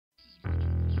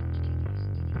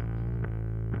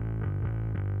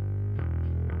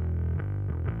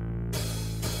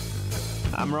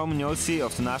I'm Roman Yossi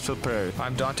of the Nashville Predators.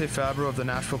 I'm Dante Fabro of the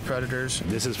Nashville Predators.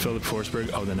 This is Philip Forsberg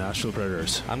of the Nashville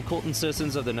Predators. I'm Colton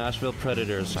Sissons of the Nashville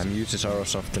Predators. I'm Eustace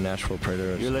Aros of the Nashville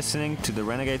Predators. You're listening to the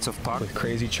Renegades of Puck with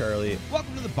Crazy Charlie.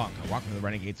 Welcome to the Bunker. Welcome to the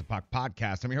Renegades of Puck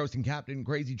podcast. I'm your host and captain,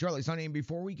 Crazy Charlie Saunier. And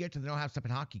before we get to the No Half Step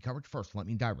in Hockey coverage, first let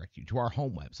me direct you to our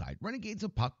home website,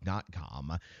 renegadesofpuck.com.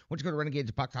 Once you go to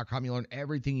renegadesofpuck.com, you'll learn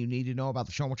everything you need to know about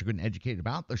the show and what you're good and educated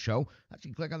about the show. That's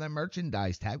you click on that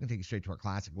merchandise tab. It can take you straight to our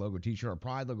classic logo t-shirt,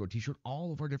 our Pride logo t-shirt,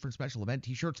 all of our different special event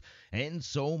t-shirts, and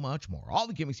so much more. All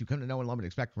the gimmicks you come to know and love and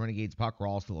expect from Renegades Puck are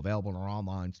all still available in our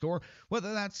online store.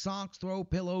 Whether that's socks, throw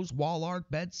pillows, wall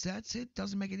art, bed sets, it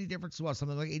doesn't make any difference to us.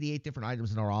 Something like 88 different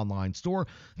items in our online store.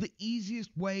 The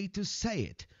easiest way to say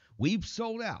it, we've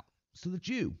sold out so that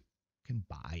you can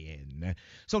buy in.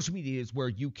 Social media is where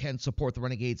you can support the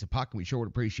Renegades of Puck, and we sure would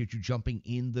appreciate you jumping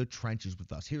in the trenches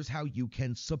with us. Here's how you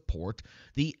can support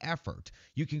the effort.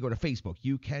 You can go to Facebook.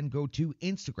 You can go to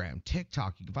Instagram,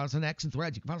 TikTok. You can find us on X and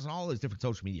Threads. You can find us on all those different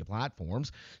social media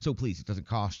platforms. So please, it doesn't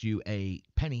cost you a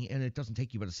penny, and it doesn't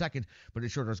take you but a second, but it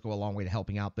sure does go a long way to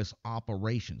helping out this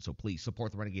operation. So please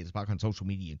support the Renegades of Puck on social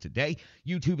media today.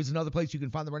 YouTube is another place you can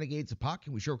find the Renegades of Puck,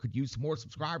 and we sure could use some more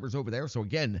subscribers over there. So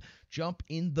again, jump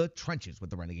in the trenches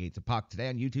with the Renegades of Puck today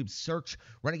on YouTube. Search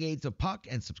Renegades of Puck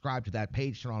and subscribe to that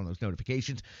page. Turn on those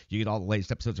notifications. You get all the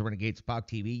latest episodes of Renegades of Puck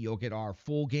TV. You'll get our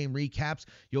full game recaps.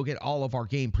 You'll get all of our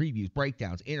game previews,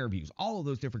 breakdowns, interviews, all of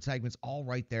those different segments, all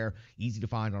right there. Easy to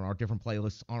find on our different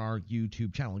playlists on our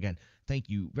YouTube channel. Again, thank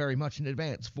you very much in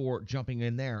advance for jumping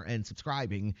in there and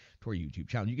subscribing to our YouTube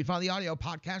channel. You can find the audio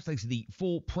podcast thanks to the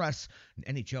Full Press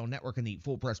NHL Network and the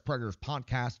Full Press Predators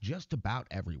podcast just about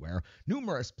everywhere.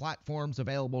 Numerous platforms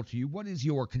available to you. What is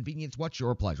your convenience? What's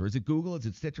your pleasure? Is it Google? Is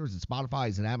it Stitcher? Is it Spotify?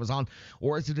 Is it Amazon?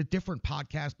 Or is it a different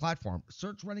podcast platform?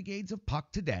 Search Renegades of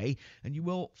Puck today, and you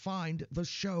will find the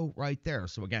show right there.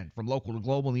 So again, from local to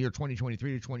global in the year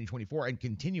 2023 to 2024, and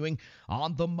continuing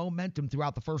on the momentum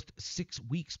throughout the first 6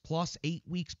 weeks plus, 8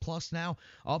 weeks plus now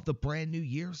of the brand new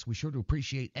year. So we sure do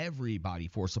appreciate everybody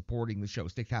for supporting the show.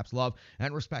 Stick taps, love,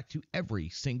 and respect to every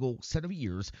single set of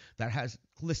ears that has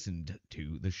listened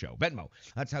to the show. Venmo,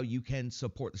 that's how you can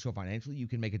support the show financially. You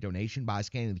can make a donation by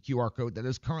scanning the QR code that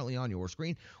is currently on your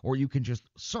screen, or you can just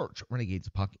search Renegades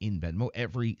of Puck in Venmo.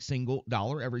 Every single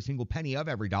dollar, every single penny of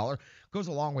every dollar goes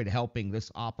a long way to helping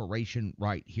this operation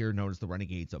right here known as the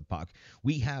Renegades of Puck.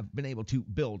 We have been able to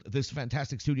build this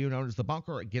fantastic studio known as the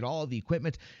Bunker, get all of the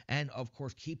equipment, and of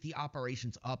course keep the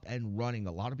operations up and running.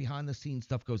 A lot of behind the scenes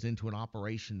stuff goes into an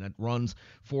operation that runs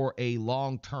for a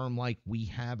long term like we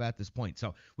have at this point.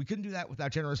 So we couldn't do that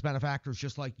without generous benefactors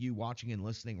just like you watching and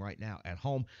listening right now at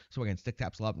home. So again, stick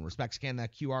taps, love, and respect. Scan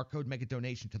that QR code, make a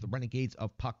donation to the Renegades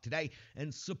of Puck today,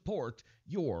 and support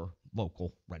your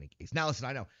local Renegades. Now listen,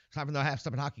 I know it's time for the Half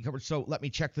Step in Hockey coverage, so let me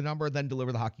check the number, then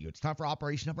deliver the hockey goods. Time for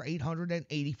operation number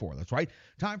 884. That's right.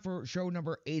 Time for show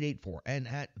number 884. And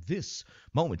at this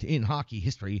moment in hockey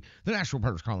history, the Nashville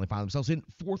Predators currently find themselves in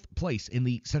fourth place in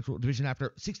the Central Division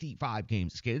after 65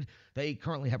 games skated. They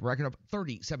currently have a record of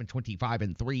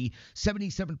 37-25-3.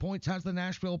 77 points has the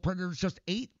Nashville Predators, just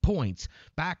 8 points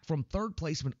back from third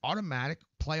place of an automatic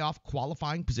playoff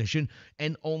qualifying position,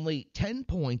 and only 10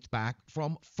 points back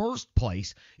from first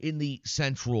place in the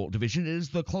Central Division. It is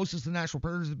the closest the Nashville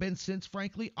Predators have been since,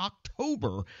 frankly,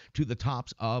 October to the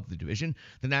tops of the division.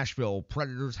 The Nashville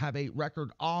Predators have a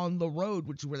record on the road,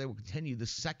 which is where they will continue the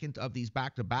second of these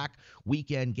back-to-back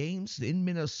weekend games in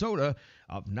Minnesota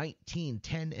of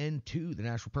 19-10-2. The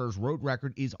Nashville Predators road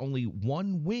record is only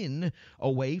one win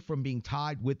away from being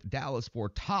tied with Dallas for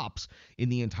tops in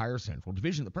the entire Central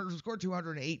Division. The Predators scored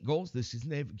 208 goals this season.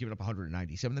 They've given up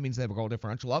 197. That means they have a goal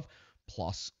differential of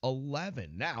plus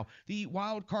 11. Now, the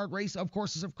wild card race, of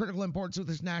course, is of critical importance with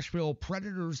this Nashville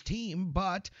Predators team,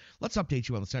 but let's update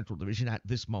you on the Central Division at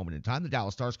this moment in time. The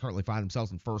Dallas Stars currently find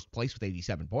themselves in first place with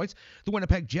 87 points. The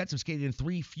Winnipeg Jets have skated in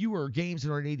 3 fewer games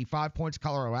and are at 85 points.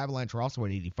 Colorado Avalanche are also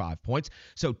at 85 points.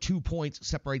 So 2 points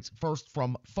separates first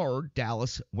from third,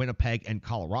 Dallas, Winnipeg, and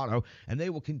Colorado, and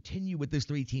they will continue with this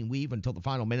 3-team weave until the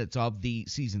final minutes of the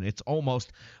season. It's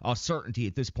almost a certainty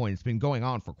at this point. It's been going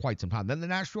on for quite some time. Then the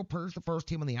Nashville Predators, the first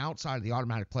team on the outside of the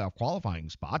automatic playoff qualifying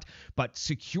spot, but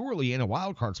securely in a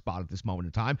wild card spot at this moment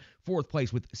in time. Fourth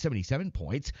place with 77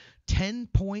 points, 10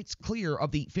 points clear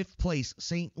of the fifth place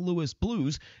St. Louis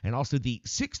Blues, and also the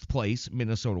sixth place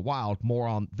Minnesota Wild. More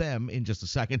on them in just a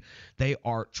second. They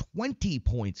are 20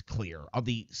 points clear of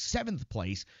the seventh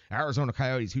place Arizona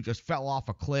Coyotes, who just fell off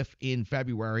a cliff in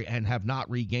February and have not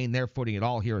regained their footing at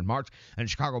all here in March. And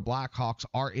Chicago Blackhawks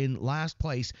are in last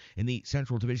place in the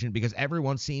Central Division because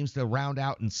everyone seems to to round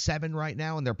out in 7 right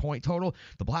now in their point total.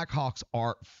 The Blackhawks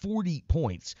are 40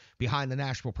 points behind the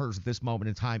Nashville Predators at this moment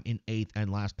in time in 8th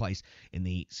and last place in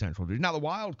the Central Division. Now, the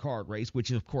wild card race,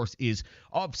 which of course is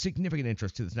of significant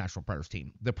interest to this Nashville Predators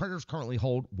team. The Predators currently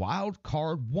hold wild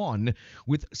card 1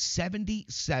 with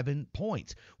 77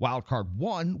 points. Wild card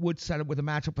 1 would set up with a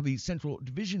matchup for the Central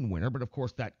Division winner, but of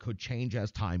course that could change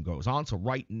as time goes on. So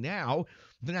right now,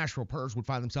 the Nashville Predators would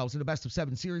find themselves in a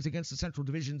best-of-7 series against the Central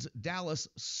Division's Dallas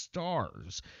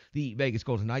Stars. The Vegas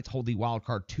Golden Knights hold the wild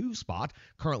card 2 spot,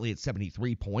 currently at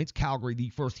 73 points. Calgary, the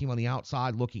first team on the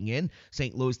outside looking in.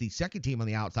 St. Louis, the second team on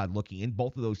the outside looking in.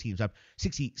 Both of those teams have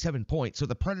 67 points. So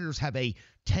the Predators have a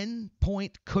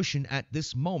 10-point cushion at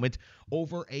this moment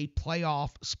over a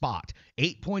playoff spot.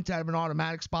 8 points out of an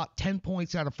automatic spot, 10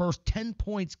 points out of first, 10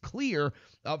 points clear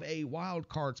of a wild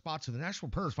card spot. So the Nashville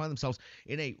Predators find themselves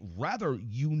in a rather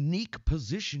unique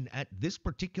position at this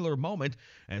particular moment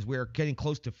as we're getting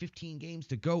close to 15 games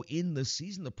to go in the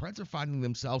season. The Preds are finding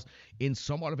themselves in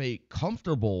somewhat of a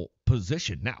comfortable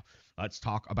position. Now, let's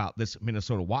talk about this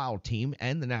Minnesota Wild team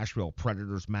and the Nashville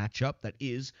Predators matchup that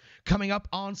is coming up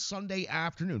on Sunday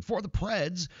afternoon. For the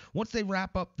Preds, once they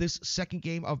wrap up this second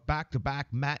game of back-to-back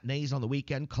matinees on the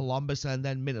weekend, Columbus and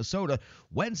then Minnesota,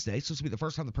 Wednesday, so this will be the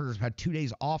first time the Predators have had 2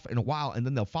 days off in a while, and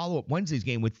then they'll follow up Wednesday's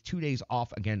game with 2 days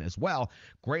off again as well.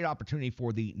 Great opportunity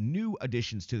for the new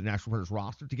additions to the Nashville Predators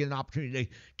roster to get an opportunity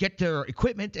to get their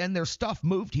equipment and their stuff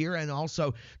moved here and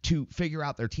also to figure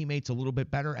out their teammates a little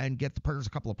bit better and get the Predators a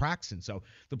couple of practices. And so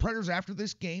the Predators, after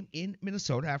this game in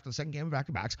Minnesota, after the second game of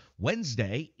back-to-backs,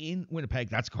 Wednesday in Winnipeg,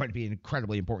 that's going to be an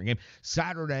incredibly important game.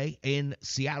 Saturday in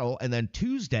Seattle, and then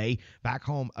Tuesday back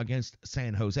home against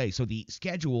San Jose. So the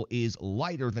schedule is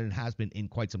lighter than it has been in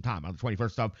quite some time. On the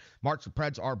 21st of March, the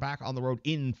Preds are back on the road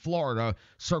in Florida.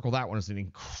 Circle that one as an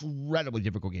incredibly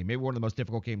difficult game. Maybe one of the most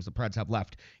difficult games the Preds have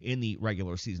left in the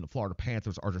regular season. The Florida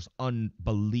Panthers are just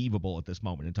unbelievable at this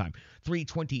moment in time.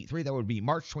 3/23, that would be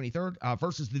March 23rd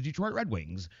versus the Detroit Red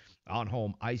Wings on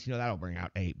home ice. You know, that'll bring out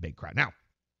a big crowd. Now,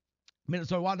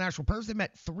 Minnesota Wild Nashville Predators, they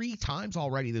met 3 times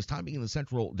already this time, being in the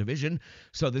Central Division.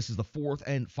 So this is the 4th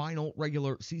and final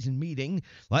regular season meeting.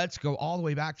 Let's go all the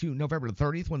way back to November the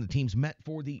 30th when the teams met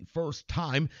for the first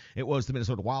time. It was the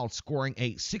Minnesota Wild scoring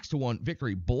a 6-1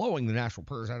 victory, blowing the Nashville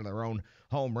Predators out of their own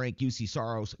home rink. UC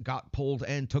Saros got pulled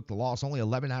and took the loss. Only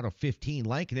 11 out of 15.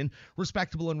 Lankinen,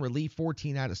 respectable in relief,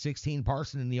 14 out of 16.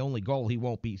 Parson in the only goal. He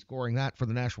won't be scoring that for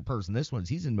the Nashville Predators in this one.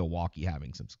 He's in Milwaukee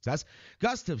having some success.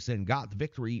 Gustafsson got the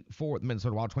victory for the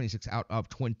Minnesota Wild, 26 out of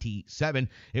 27.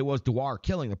 It was Dewar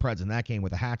killing the Preds in that game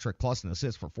with a hat trick plus an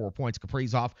assist for 4 points.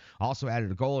 Kaprizov also added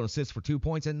a goal and assist for 2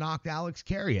 points and knocked Alex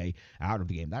Carrier out of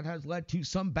the game. That has led to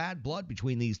some bad blood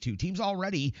between these two teams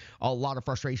already. A lot of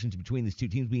frustrations between these two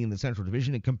teams being in the Central Division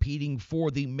and competing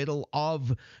for the middle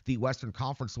of the Western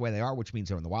Conference the way they are, which means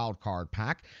they're in the wild card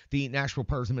pack. The Nashville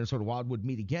Predators and Minnesota Wild would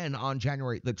meet again on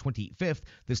January the 25th,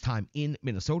 this time in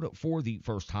Minnesota for the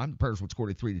first time. The Predators would score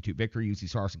a 3-2 victory. UC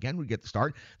Saros again would get the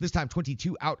start. This time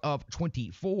 22 out of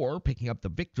 24, picking up the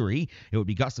victory. It would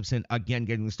be Gustafsson again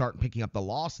getting the start and picking up the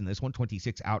loss in this one,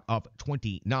 26 out of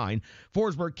 29.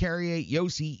 Forsberg, Carrier,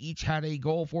 Yossi each had a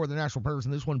goal for the Nashville Predators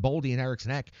in this one. Boldy and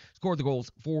Eriksson Ek scored the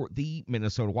goals for the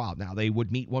Minnesota Wild. Now they would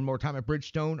meet one more time at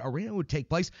Bridgestone Arena. It would take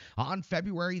place on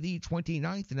February the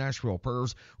 29th. The Nashville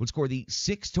Predators would score the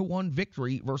 6-1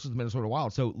 victory versus the Minnesota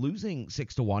Wild. So losing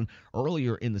 6-1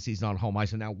 earlier in the season on home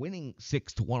ice and now winning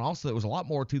 6-1. Also, there was a lot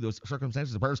more to those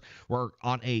circumstances. The Predators were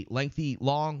on a lengthy,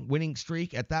 long winning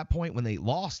streak at that point when they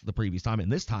lost the previous time,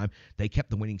 and this time they kept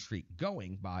the winning streak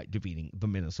going by defeating the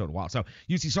Minnesota Wild. So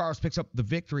UC Saros picks up the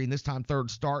victory, and this time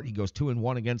third start. He goes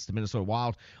 2-1 against the Minnesota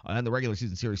Wild in the regular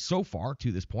season series so far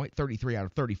to this point. 33 out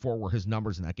of 34 were his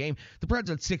numbers in that game. The Preds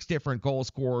had 6 different goal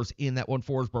scorers in that one.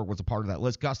 Forsberg was a part of that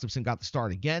list. Gustafsson got the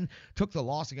start again, took the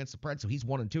loss against the Preds, so he's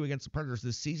 1-2 against the Predators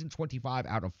this season, 25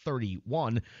 out of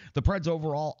 31. The Preds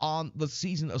overall on the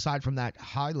season, aside from that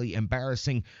highly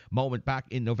embarrassing moment back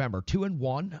in November,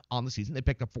 2-1 on the season. They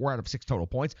picked up 4 out of 6 total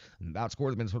points and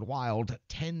outscored the Minnesota Wild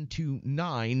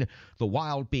 10-9. The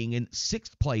Wild being in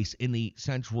 6th place in the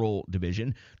Central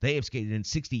Division. They have skated in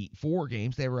 64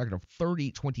 games. They have a record of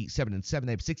 30, 27, and 7.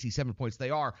 They have 67 points. They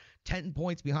are 10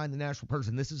 points behind the Nashville Predators,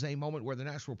 and this is a moment where the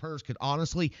Nashville Predators could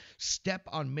honestly step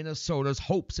on Minnesota's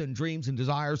hopes and dreams and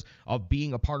desires of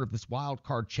being a part of this wild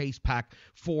card chase pack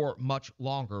for much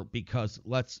longer, because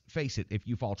let's face it, if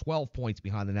you fall 12 points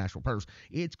behind the Nashville Predators,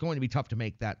 it's going to be tough to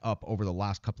make that up over the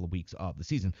last couple of weeks of the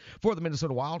season. For the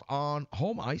Minnesota Wild on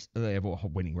home ice, they have a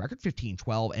winning record,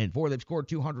 15-12-4. They've scored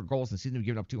 200 goals in the season. They've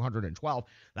given up 212.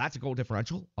 That's a goal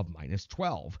differential of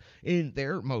 -12. In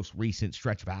their most most recent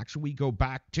stretch of action. We go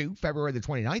back to February the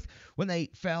 29th when they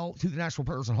fell to the Nashville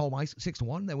Predators on home ice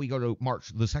 6-1. Then we go to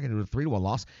March the 2nd with a 3-1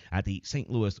 loss at the St.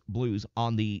 Louis Blues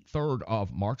on the 3rd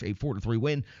of March, a 4-3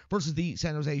 win versus the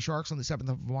San Jose Sharks on the 7th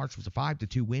of March was a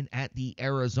 5-2 win at the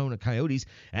Arizona Coyotes.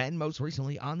 And most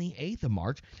recently on the 8th of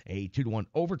March, a 2-1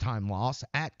 overtime loss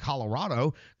at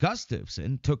Colorado.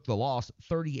 Gustafsson took the loss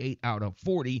 38 out of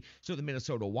 40. So the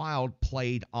Minnesota Wild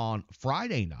played on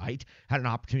Friday night, had an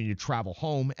opportunity to travel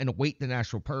home and await the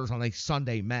Nashville Predators on a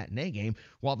Sunday matinee game,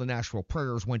 while the Nashville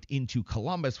Predators went into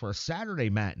Columbus for a Saturday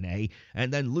matinee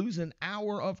and then lose an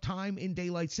hour of time in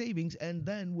daylight savings and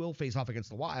then will face off against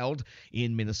the Wild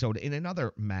in Minnesota in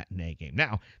another matinee game.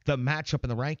 Now, the matchup in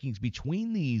the rankings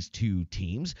between these two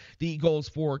teams, the goals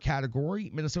for category,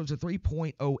 Minnesota's a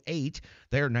 3.08.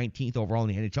 They're 19th overall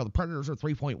in the NHL. The Predators are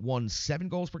 3.17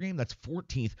 goals per game. That's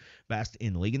 14th best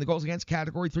in the league. In the goals against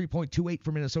category, 3.28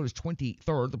 for Minnesota's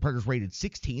 23rd. The Predators rated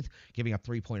 16th, giving up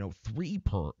 3.03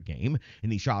 per game. In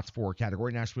the shots for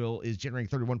category, Nashville is generating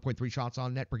 31.3 shots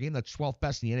on net per game. That's 12th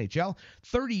best in the NHL.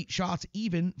 30 shots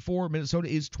even for Minnesota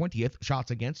is 20th.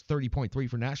 Shots against, 30.3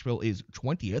 for Nashville is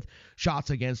 20th. Shots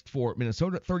against for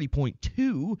Minnesota,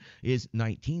 30.2 is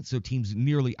 19th. So teams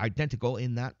nearly identical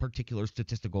in that particular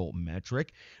statistical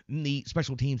metric. In the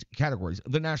special teams categories,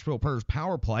 the Nashville Predators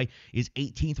power play is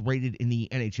 18th rated in the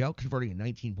NHL, converting at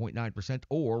 19.9%,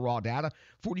 or raw data,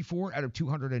 44 out of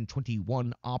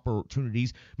 221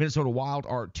 opportunities. Minnesota Wild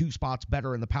are 2 spots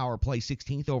better in the power play,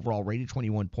 16th overall rated,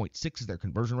 21.6 is their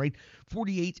conversion rate,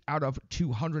 48 out of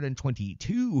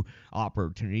 222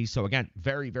 opportunities. So again,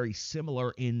 very, very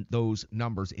similar in those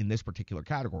numbers in this particular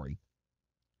category.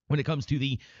 When it comes to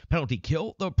the penalty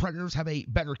kill, the Predators have a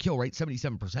better kill rate,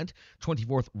 77%,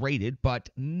 24th rated, but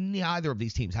neither of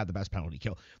these teams have the best penalty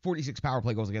kill. 46 power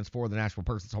play goals against for the Nashville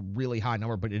Predators. It's a really high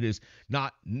number, but it is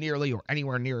not nearly or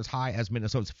anywhere near as high as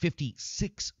Minnesota's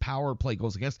 56 power play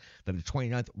goals against. They're the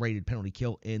 29th rated penalty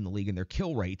kill in the league, and their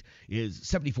kill rate is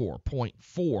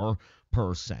 74.4%.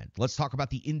 Let's talk about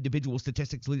the individual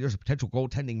statistics leaders, a potential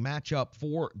goaltending matchup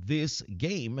for this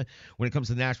game. When it comes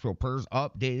to the Nashville Predators,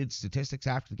 updated statistics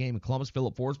after the game in Columbus,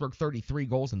 Philip Forsberg, 33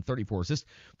 goals and 34 assists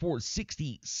for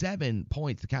 67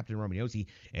 points. The captain, Romeo,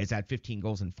 is at 15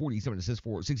 goals and 47 assists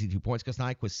for 62 points. Gus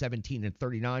Nyquist, 17 and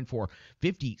 39 for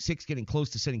 56, getting close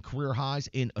to setting career highs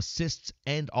in assists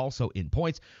and also in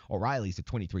points. O'Reilly's at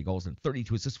 23 goals and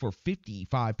 32 assists for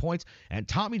 55 points. And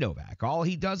Tommy Novak, all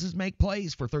he does is make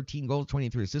plays for 13 goals,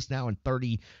 23 assists now, and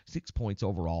 36 points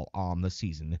overall on the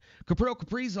season. Kirill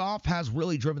Kaprizov has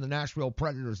really driven the Nashville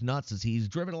Predators nuts, as he's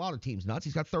driven a lot of teams nuts.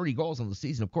 He's got 30 goals on the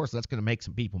season. Of course, that's going to make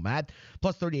some people mad.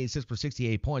 Plus 38 assists for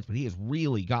 68 points, but he has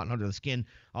really gotten under the skin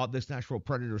of this Nashville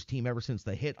Predators team ever since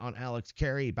the hit on Alex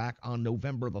Carey back on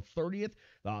November the 30th.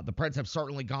 The Preds have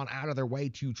certainly gone out of their way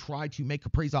to try to make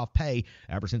Kaprizov pay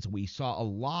ever since we saw a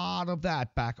lot of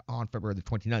that back on February the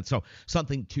 29th. So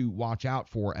something to watch out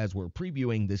for as we're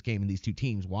previewing this game in these two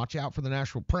teams. Watch out for the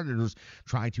Nashville Predators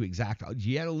trying to exact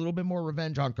yet a little bit more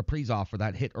revenge on Kaprizov for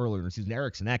that hit earlier in the season.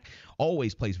 Eriksson Ek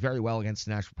always plays very well against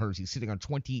the Nashville Predators. He's sitting on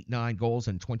 29 goals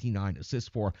and 29 assists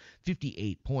for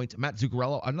 58 points. Matt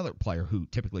Zuccarello, another player who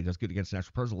typically does good against the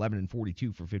Nashville Predators, 11 and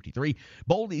 42 for 53.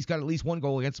 Boldy's got at least 1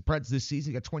 goal against the Preds this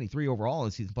season. He got 23 overall in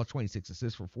the season, plus 26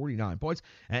 assists for 49 points.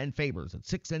 And Fabers at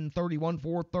 6 and 31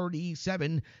 for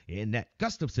 37 in net.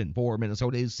 Gustafsson for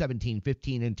Minnesota is 17,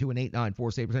 15 and 2 and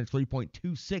 8.94 save percentage,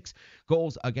 3.26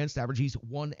 goals against average. He's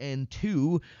 1 and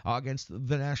 2 against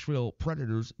the Nashville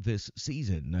Predators this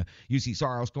season. UC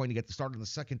Saros going to get the start on the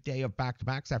second day of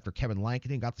back-to-backs after Kevin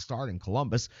Lankinen got the start in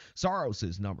Columbus.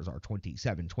 Saros' numbers are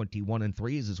 27, 21 and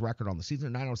 3 is his record on the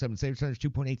season. 907 save percentage,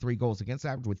 2.83 goals against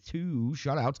average with 2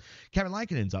 shutouts. Kevin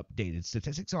Lankinen's updated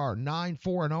statistics are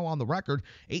 9-4-0 on the record,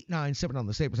 8.97 on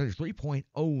the save percentage,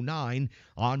 3.09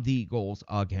 on the goals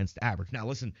against average. Now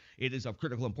listen, it is of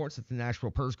critical importance that the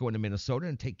Nashville Predators go into Minnesota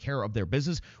and take care of their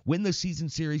business, win the season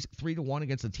series 3-1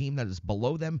 against a team that is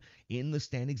below them in the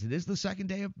standings. It is the second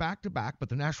day of back-to-back, but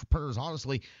the Nashville Predators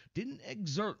honestly didn't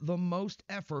exert the most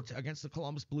effort against the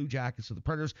Columbus Blue Jackets, so the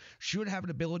Predators should have an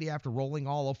ability after rolling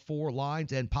all of 4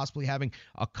 lines and possibly having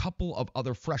a couple of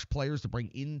other fresh players to bring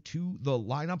into the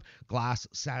lineup. Glass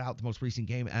sat out the most recent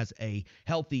game as a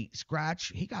healthy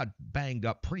scratch. He got banged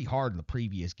up pretty hard in the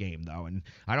previous game, though, and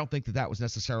I don't think that was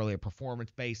necessarily a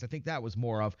performance-based. I think that was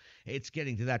more of it's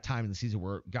getting to that time in the season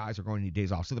where guys are going to need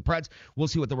days off. So the Preds, we'll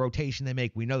see what the rotation they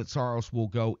make. We know that Saros will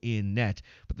go in net,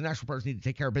 but the Nashville Predators need to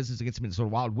take care of business against the Minnesota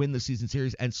Wild, win the season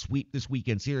series, and sweep this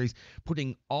weekend series,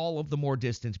 putting all of the more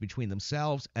distance between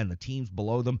themselves and the teams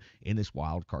below them in this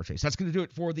wild card chase. That's going to do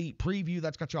it for the preview.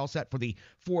 That's got you all set for the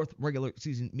fourth regular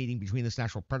season meeting between this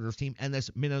Nashville Predators team and this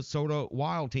Minnesota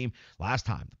Wild team. Last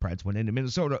time, the Preds went into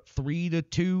Minnesota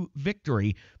 3-2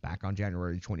 victory back on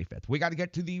January 25th. We got to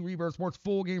get to the Rebirth Sports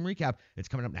full game recap. It's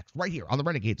coming up next right here on the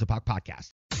Renegades of Puck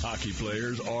podcast. Hockey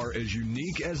players are as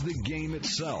unique as the game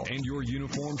itself, and your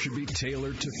uniform should be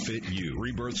tailored to fit you.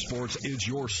 Rebirth Sports is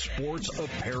your sports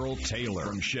apparel tailor.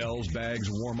 From shells, bags,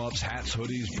 warm-ups, hats,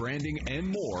 hoodies, branding, and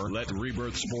more, let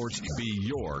Rebirth Sports be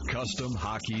your custom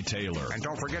hockey tailor. And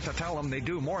don't forget to tell them they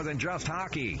do more than just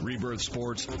hockey. Rebirth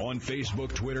Sports on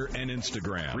Facebook, Twitter, and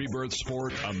Instagram. Rebirth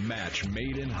Sport, a match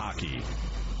made in hockey.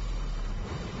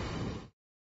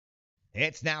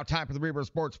 It's now time for the Rebirth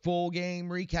Sports full game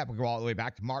recap. We'll go all the way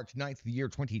back to March 9th of the year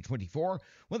 2024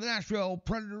 when the Nashville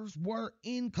Predators were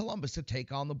in Columbus to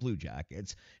take on the Blue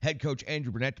Jackets. Head coach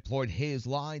Andrew Burnett deployed his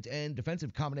lines and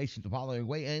defensive combinations the following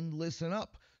way, and listen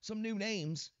up. Some new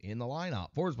names in the lineup.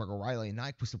 Forsberg, O'Reilly, and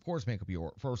Nyquist, of course, make up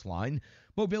your first line.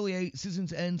 Beauvillier,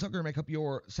 Sissons, and Zucker make up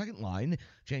your second line.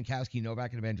 Jankowski,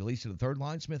 Novak, and Evangelista the third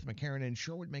line. Smith, McCarron, and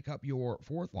Sherwood make up your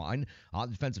fourth line. On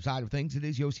the defensive side of things, it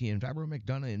is Yossi and Fabro,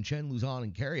 McDonough, and Chen, Luzon,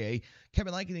 and Carrier.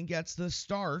 Kevin Lankinen gets the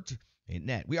start in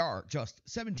net. We are just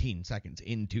 17 seconds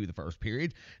into the first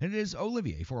period, and it is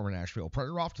Olivier, former Nashville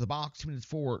Predator, off to the box, 2 minutes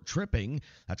for tripping.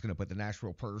 That's going to put the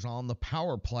Nashville Predators on the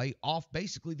power play off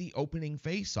basically the opening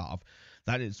face-off.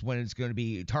 That is when it's going to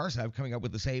be Tarasov coming up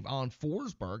with the save on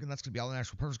Forsberg, and that's going to be all the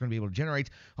Nashville Predators are going to be able to generate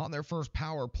on their first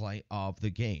power play of the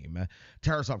game.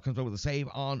 Tarasov comes up with a save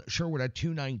on Sherwood at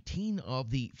 2:19 of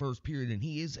the first period, and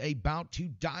he is about to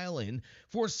dial in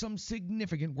for some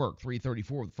significant work.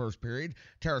 3:34 of the first period.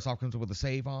 Tarasov comes up with a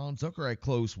save on Zucker at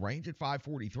close range at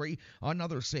 5:43.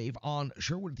 Another save on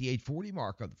Sherwood at the 8:40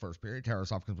 mark of the first period.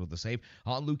 Tarasov comes with a save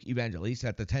on Luke Evangelista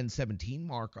at the 10:17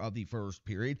 mark of the first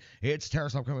period. It's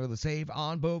Tarasov coming with a save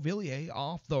on Beauvillier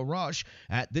off the rush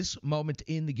at this moment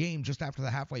in the game, just after the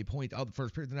halfway point of the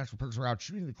first period. The Nashville Predators are out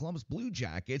shooting the Columbus Blue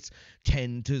Jackets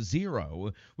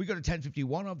 10-0. We go to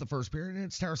 10:51 of the first period, and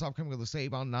it's Tarasov coming with a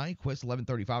save on Nyquist,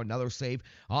 11:35. Another save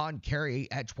on Carrier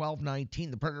at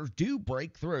 12:19. The Predators do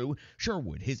break through.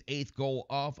 Sherwood, his 8th goal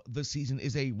of the season,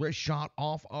 is a wrist shot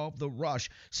off of the rush.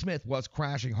 Smith was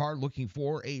crashing hard, looking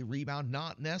for a rebound.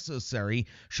 Not necessary.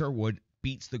 Sherwood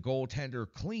beats the goaltender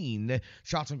clean.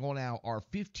 Shots on goal now are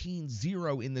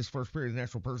 15-0 in this first period. The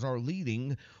Nashville Predators are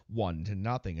leading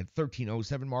 1-0. At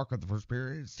 13:07 mark of the first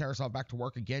period, it's Tarasov back to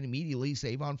work again immediately.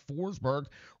 Save on Forsberg.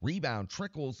 Rebound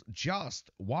trickles just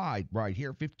wide right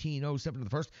here. 15:07 of the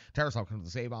first. Tarasov comes with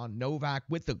the save on Novak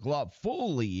with the glove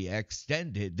fully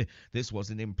extended. This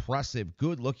was an impressive,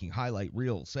 good-looking highlight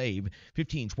reel save.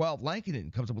 15:12.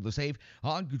 Lankinen comes up with a save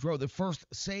on Gaudreau. The first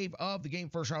save of the game.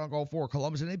 First shot on goal for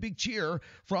Columbus, and a big cheer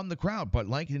from the crowd, but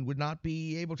Lankinen would not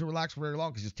be able to relax for very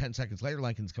long because just 10 seconds later,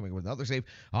 Lankinen's coming with another save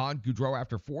on Gaudreau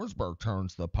after Forsberg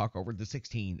turns the puck over the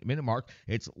 16-minute mark.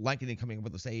 It's Lankinen coming up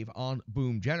with a save on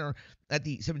Boom Jenner. At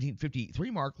the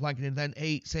 17:53 mark, Lankinen then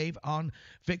a save on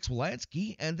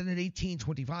Fix-Wolansky, and then at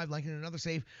 18:25, Lankinen another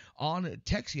save on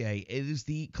Texier. It is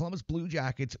the Columbus Blue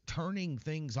Jackets turning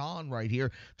things on right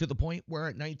here to the point where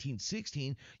at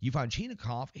 19:16, you find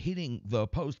Chinikov hitting the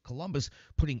post. Columbus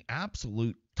putting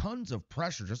absolute tons of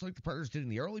pressure, just like the Predators did in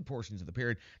the early portions of the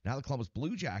period. Now the Columbus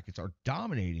Blue Jackets are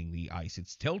dominating the ice.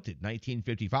 It's tilted.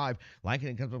 19:55.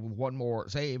 Lankinen comes up with one more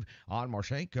save on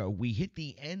Marchenko. We hit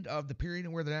the end of the period,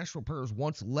 and where the Nashville Predators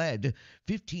once led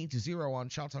 15-0 on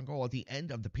shots on goal at the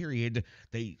end of the period,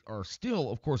 they are still,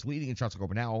 of course, leading in shots on goal,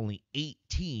 but now only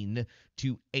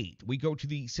 18-8. We go to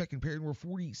the second period. We're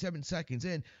 47 seconds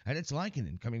in, and it's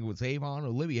Lankinen coming with save on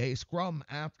Olivier. Scrum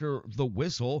after the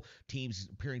whistle. Teams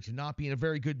appearing to not be in a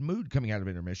very good mood coming out of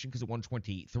intermission, because at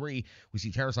 1:23, we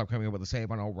see Tarasov coming up with a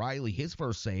save on O'Reilly, his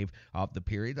first save of the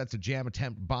period. That's a jam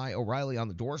attempt by O'Reilly on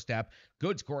the doorstep.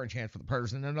 Good scoring chance for the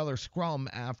Predators, and another scrum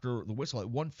after the whistle. At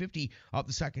 1:50 of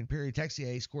the second period,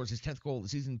 Texier scores his 10th goal of the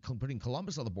season, putting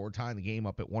Columbus on the board, tying the game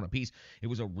up at 1 apiece. It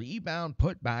was a rebound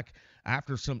putback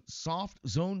after some soft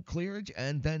zone clearage,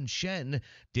 and then Shen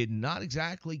did not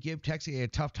exactly give Texier a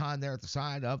tough time there at the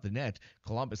side of the net.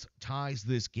 Columbus ties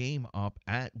this game up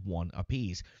at 1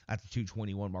 apiece. At the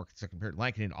 2:21 mark of the second period,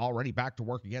 Lankinen already back to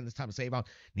work again. This time a save on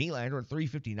Nylander at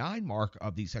 3:59 mark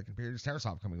of the second period. It's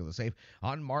Tarasov coming with a save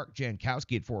on Mark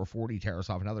Jankowski at 4:40.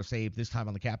 Tarasov another save, this time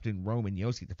on the captain Roman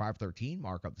Josi at the 5:13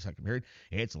 mark of the second period.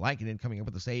 It's Lankinen coming up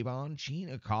with a save on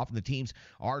Chinakhov, and the teams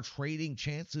are trading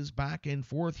chances back and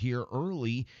forth here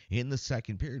early in the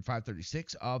second period.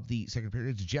 5:36 of the second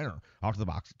period. It's Jenner off to the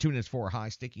box. 2 minutes for a high,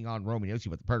 sticking on Roman Josi,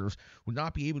 but the Predators would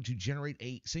not be able to generate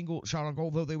a single shot on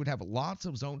goal, though they would have lots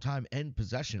of zone time and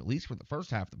possession, at least for the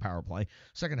first half of the power play.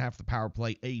 Second half of the power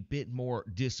play, a bit more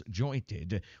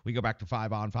disjointed. We go back to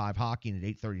 5-on-5 hockey, and at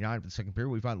 8:39 of the second period,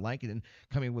 we find Lankinen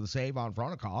coming with a save on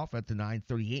Voronkov at the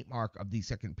 9:38 mark of the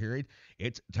second period.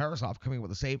 It's Tarasov coming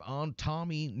with a save on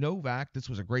Tommy Novak. This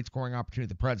was a great scoring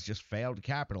opportunity the Preds just failed to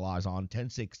capitalize on.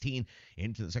 10:16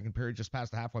 into the second period, just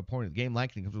past the halfway point of the game.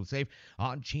 Lankinen comes with a save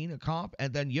on Chinakhov,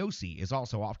 and then Josi is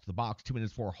also off to the box. 2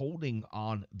 minutes for holding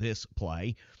on this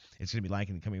play. It's going to be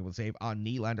Lankinen coming with a save on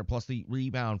Nylander, plus the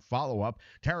rebound follow-up.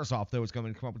 Tarasov, though, is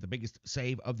going to come up with the biggest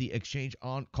save of the exchange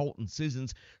on Colton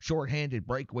Sissons. Short-handed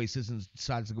breakaway. Sissons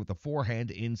decides to go with the forehand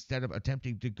instead of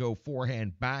attempting to go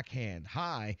forehand, backhand,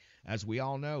 high. As we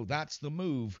all know, that's the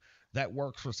move that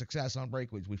works for success on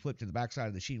breakaways. We flip to the backside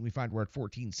of the sheet, and we find we're at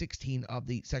 14:16 of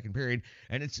the second period,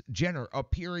 and it's Jenner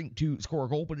appearing to score a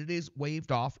goal, but it is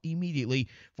waved off immediately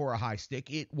for a high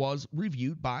stick. It was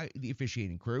reviewed by the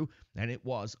officiating crew, and it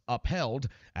was upheld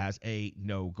as a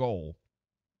no goal.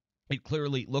 It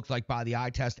clearly looked like by the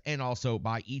eye test and also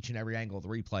by each and every angle of the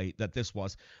replay that this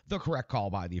was the correct call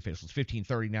by the officials.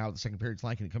 15:30 now, the second period.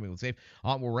 Lankinen coming with a save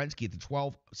on Werenski at the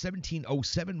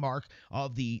 17:07 mark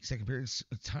of the second period.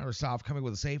 Tarasov coming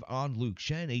with a save on Luke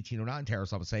Shen. 18:09,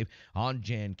 Tarasov a save on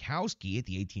Jankowski at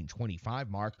the 18:25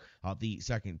 mark of the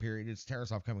second period. It's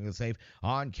Tarasov coming with a save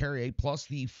on Carrier, plus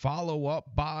the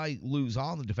follow-up by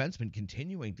Luzon, the defenseman,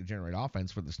 continuing to generate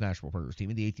offense for this Nashville Predators team.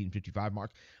 At the 18:55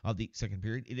 mark of the second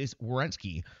period, it is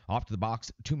Werenski off to the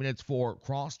box. 2 minutes for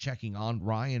cross-checking on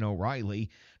Ryan O'Reilly.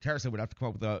 Tarasov would have to come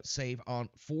up with a save on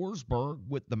Forsberg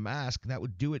with the mask. That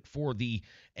would do it for the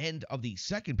end of the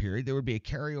second period. There would be a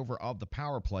carryover of the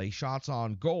power play. Shots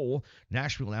on goal.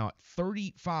 Nashville now at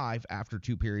 35 after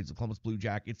 2 periods. The Columbus Blue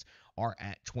Jackets are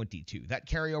at 22. That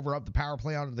carryover of the power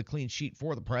play onto the clean sheet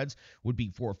for the Preds would be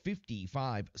for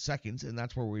 55 seconds, and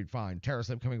that's where we'd find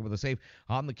Tarasov coming up with a save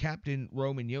on the captain,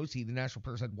 Roman Josi. The Nashville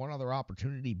Predators had one other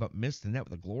opportunity, but missed the net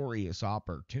with a glorious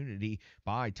opportunity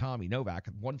by Tommy Novak.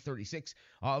 At 1:36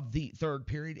 of the third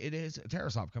period, it is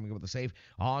Tarasov coming up with a save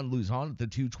on Luzon at the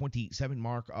 2:27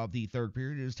 mark of the third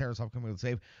period. It is Tarasov coming up with a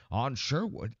save on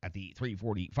Sherwood at the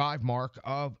 3:45 mark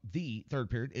of the third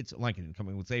period. It's Lankinen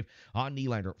coming with a save on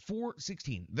Nylander.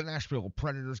 4:16, the Nashville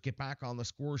Predators get back on the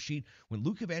score sheet when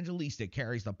Luke Evangelista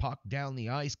carries the puck down the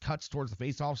ice, cuts towards the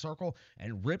face-off circle,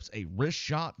 and rips a wrist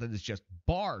shot that is just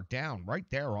barred down right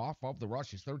there off of the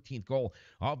rush. His 13th goal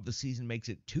of the season makes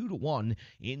it 2-1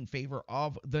 in favor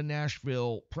of the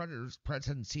Nashville Predators. Preds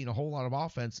hadn't seen a whole lot of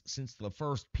offense since the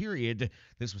first period.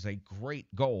 This was a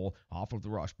great goal off of the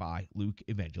rush by Luke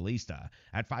Evangelista.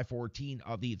 At 5:14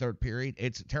 of the third period,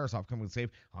 it's Tarasov coming with a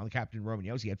save on the captain, Roman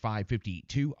Josi. At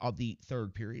 5:52 of the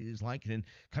third period, is Lankinen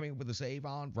coming up with a save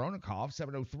on Voronkov.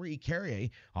 7:03, Carrier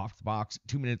off the box.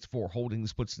 2 minutes for holding.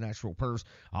 This puts the Nashville Predators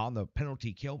on the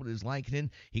penalty kill, but it is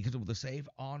Lankinen. He comes up with a save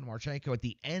on Marchenko at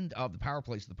the end of the power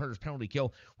play. So the Predators penalty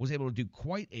kill was able to do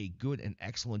quite a good and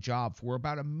excellent job for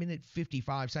about a minute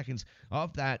 55 seconds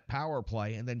of that power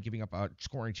play, and then giving up a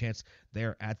scoring chance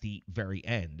there at the very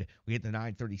end. We hit the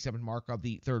 9:37 mark of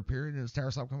the third period, and it's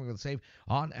Tarasov coming with a save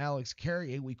on Alex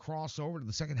Carrier. We cross over to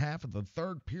the second half of the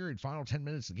third period, final 10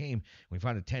 minutes of the game. We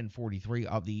find a 10:43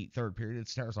 of the third period.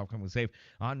 It's Tarasov coming with a save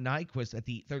on Nyquist at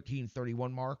the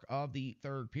 13:31 mark of the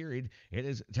third period. It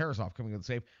is Tarasov coming with a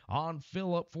save on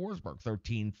Philip Forsberg.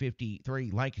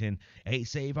 13:53, Lankinen a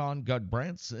save on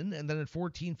Gudbranson, and then at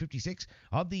 14:56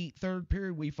 of the third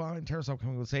period, we find Tarasov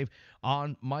coming with a save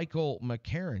on Michael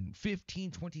McCarron.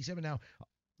 15:27 now,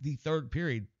 the third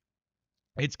period.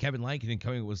 It's Kevin Lankinen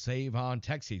coming with a save on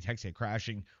Texier. Texier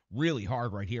crashing really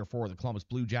hard right here for the Columbus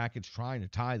Blue Jackets, trying to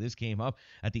tie this game up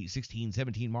at the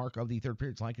 16:17 mark of the third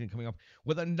period. Lankinen coming up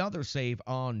with another save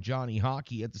on Johnny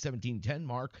Hockey at the 17:10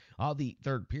 mark of the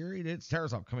third period. It's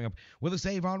Tarasov coming up with a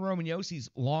save on Roman Josi's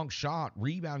long shot.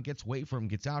 Rebound gets away from him,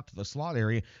 gets out to the slot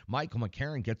area. Michael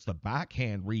McCarron gets the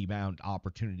backhand rebound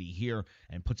opportunity here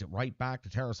and puts it right back to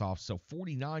Tarasov. So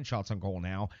 49 shots on goal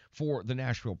now for the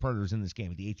Nashville Predators in this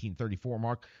game. At the 18:34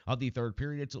 mark of the third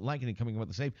period. It's Lankinen coming in with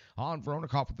the save on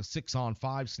Voronikov with the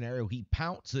 6-on-5 scenario. He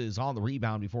pounces on the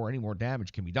rebound before any more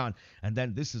damage can be done. And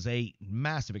then this is a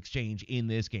massive exchange in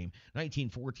this game.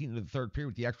 19-14 into the third period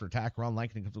with the extra attacker on.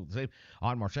 Lankinen comes with the save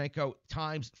on Marchenko.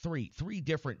 Times three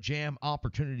different jam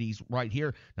opportunities right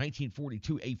here.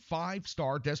 19-42, a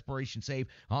 5-star desperation save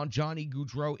on Johnny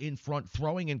Gaudreau in front,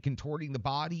 throwing and contorting the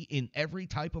body in every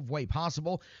type of way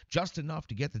possible, just enough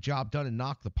to get the job done and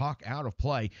knock the puck out of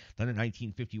play. Then in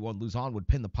 1951, Luzon would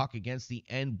pin the puck against the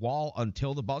end wall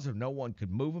until the buzzer. No one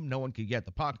could move him, no one could get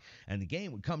the puck, and the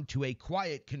game would come to a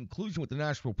quiet conclusion with the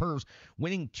Nashville Predators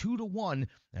winning 2-1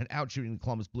 and outshooting the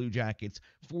Columbus Blue Jackets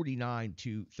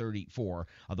 49-34.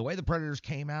 The way the Predators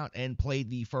came out and played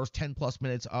the first 10-plus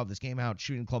minutes of this game out,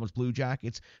 shooting Columbus Blue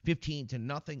Jackets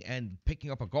 15-0 and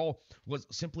picking up a goal was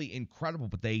simply incredible,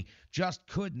 but they just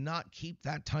could not keep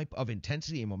that type of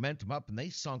intensity and momentum up, and they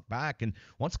sunk back. And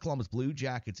once Columbus Blue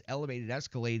Jackets elevated,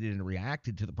 escalated, and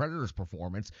reacted to the Predators'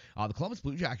 performance, the Columbus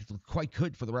Blue Jackets looked quite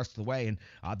good for the rest of the way, and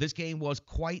this game was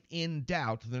quite in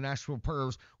doubt. The Nashville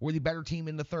Predators were the better team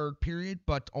in the third period,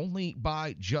 but only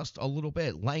by just a little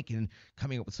bit. Lankinen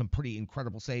coming up with some pretty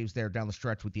incredible saves there down the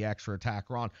stretch with the extra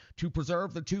attacker on to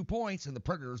preserve the 2 points, and the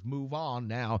Predators move on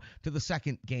now to the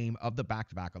second game of the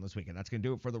back-to-back on this weekend. That's going to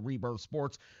do it for the Rebirth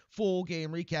Sports full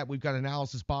game recap. We've got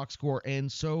analysis, box score,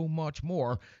 and so much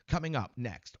more coming up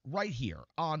next right here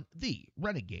on the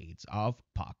Renegades of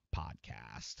Puck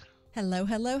podcast. Hello,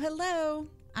 hello, hello.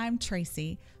 I'm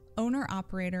Tracy,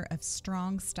 owner-operator of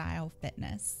Strong Style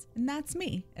Fitness. And that's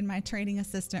me and my training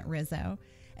assistant, Rizzo.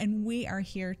 And we are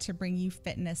here to bring you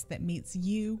fitness that meets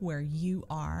you where you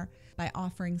are by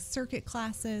offering circuit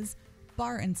classes,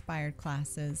 bar-inspired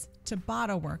classes,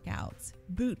 Tabata workouts,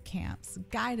 boot camps,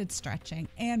 guided stretching,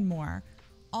 and more,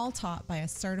 all taught by a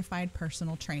certified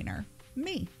personal trainer,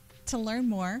 me. To learn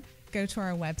more, go to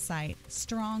our website,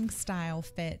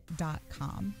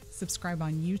 strongstylefit.com. Subscribe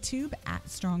on YouTube at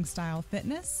Strong Style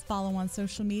Fitness. Follow on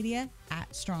social media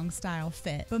at Strong Style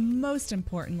Fit. But most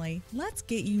importantly, let's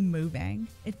get you moving.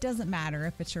 It doesn't matter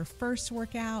if it's your first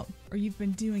workout or you've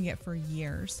been doing it for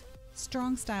years.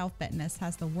 Strong Style Fitness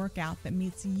has the workout that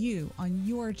meets you on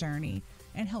your journey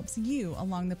and helps you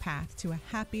along the path to a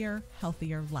happier,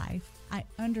 healthier life. I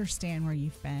understand where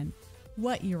you've been,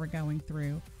 what you were going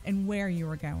through, and where you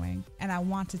were going, and I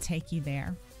want to take you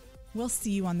there. We'll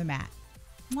see you on the mat.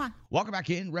 Mwah. Welcome back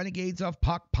in, Renegades of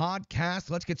Puck podcast.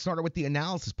 Let's get started with the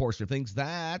analysis portion of things.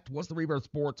 That was the Rebirth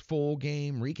Sports full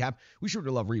game recap. We sure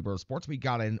do love Rebirth Sports. We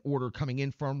got an order coming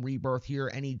in from Rebirth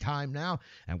here anytime now,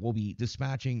 and we'll be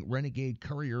dispatching Renegade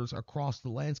couriers across the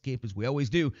landscape as we always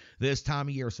do this time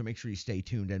of year, so make sure you stay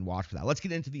tuned and watch for that. Let's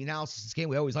get into the analysis of this game.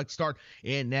 We always like to start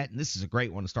in net, and this is a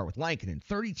great one to start with. Lankinen,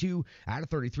 32 out of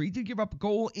 33. Did give up a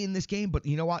goal in this game, but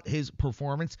you know what? His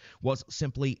performance was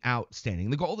simply outstanding.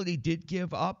 The goal that he did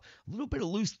give up, a little bit of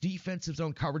loose defensive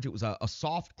zone coverage. It was a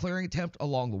soft clearing attempt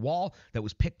along the wall that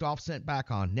was picked off, sent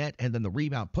back on net, and then the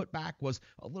rebound put back was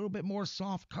a little bit more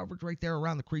soft coverage right there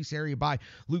around the crease area by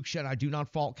Luke Shed. I do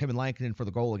not fault Kevin Lankinen for the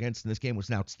goal against in this game. It was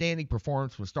an outstanding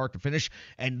performance from start to finish,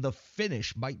 and the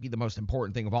finish might be the most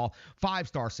important thing of all.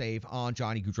 5-star save on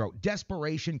Johnny Gaudreau.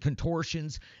 Desperation,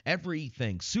 contortions,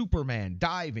 everything, Superman,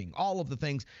 diving, all of the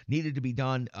things needed to be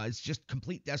done. It's just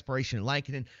complete desperation, and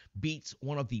Lankinen beats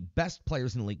one of the best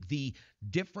players in the league. The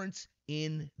difference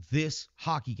in this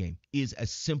hockey game is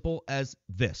as simple as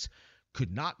this.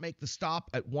 Could not make the stop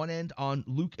at one end on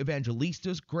Luke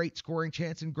Evangelista's great scoring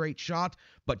chance and great shot,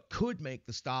 but could make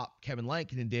the stop, Kevin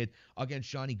Lankinen did, against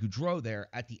Johnny Gaudreau there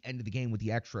at the end of the game with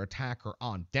the extra attacker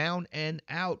on. Down and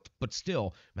out, but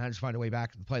still managed to find a way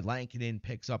back to the play. Lankinen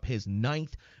picks up his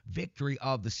 9th victory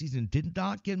of the season. Did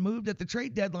not get moved at the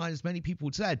trade deadline, as many people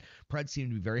had said. Preds seem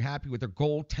to be very happy with their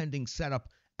goaltending setup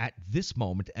at this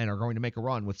moment and are going to make a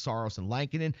run with Saros and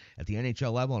Lankinen at the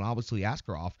NHL level and obviously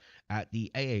Askarov at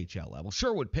the AHL level.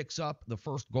 Sherwood picks up the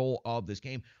first goal of this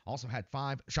game. Also had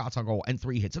 5 shots on goal and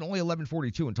 3 hits and only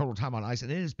 11:42 in total time on ice.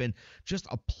 And it has been just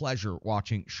a pleasure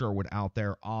watching Sherwood out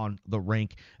there on the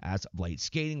rink as of late.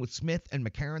 Skating with Smith and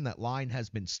McCarron, that line has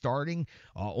been starting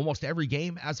almost every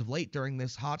game as of late during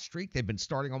this hot streak. They've been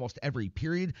starting almost every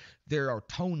period. There are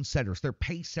tone setters, they're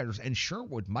pace setters, and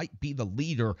Sherwood might be the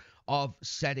leader of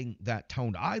setting setting that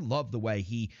tone. I love the way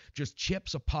he just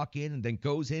chips a puck in and then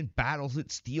goes in, battles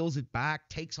it, steals it back,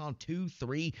 takes on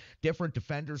 2-3 different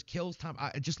defenders, kills time.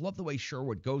 I just love the way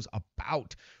Sherwood goes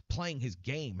about playing his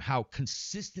game, how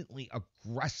consistently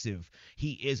aggressive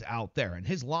he is out there. And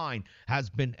his line has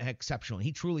been exceptional.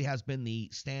 He truly has been the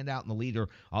standout and the leader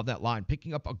of that line.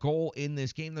 Picking up a goal in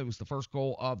this game, that was the first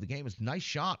goal of the game. It's a nice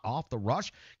shot off the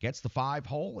rush, gets the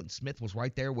 5-hole, and Smith was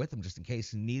right there with him just in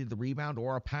case he needed the rebound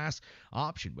or a pass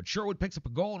option. But Sherwood picks up a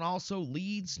goal and also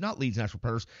Nashville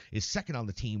Predators is second on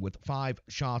the team with 5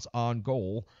 shots on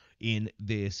goal in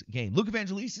this game. Luke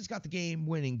Evangelisti's got the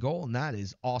game-winning goal, and that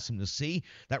is awesome to see.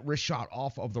 That wrist shot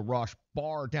off of the rush,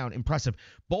 bar down, impressive.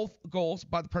 Both goals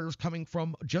by the Predators coming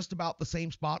from just about the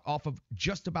same spot, off of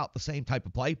just about the same type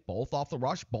of play, both off the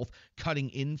rush, both cutting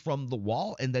in from the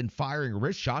wall and then firing a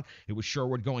wrist shot. It was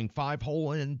Sherwood going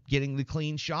 5-hole and getting the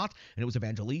clean shot, and it was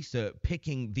Evangelista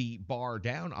picking the bar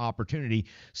down opportunity.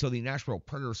 So the Nashville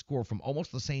Predators score from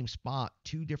almost the same spot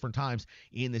 2 different times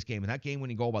in this game, and that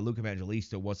game-winning goal by Luke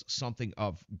Evangelista was something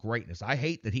of greatness. I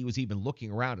hate that he was even looking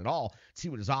around at all to see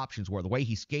what his options were. The way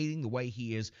he's skating, the way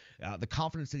he is, the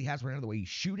confidence that he has right now, the way he's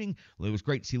shooting. Well, it was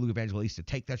great to see Luke Evangelista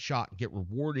take that shot and get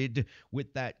rewarded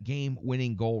with that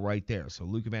game-winning goal right there. So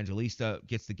Luke Evangelista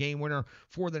gets the game winner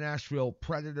for the Nashville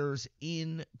Predators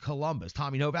in Columbus.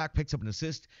 Tommy Novak picks up an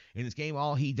assist in this game.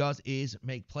 All he does is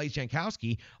make plays.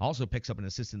 Jankowski also picks up an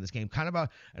assist in this game. Kind of an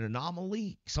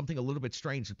anomaly, something a little bit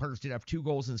strange. The Predators did have 2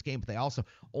 goals in this game, but they also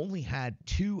only had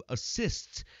 2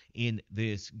 assists in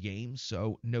this game,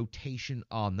 so notation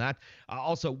on that.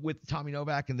 Also with Tommy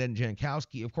Novak and then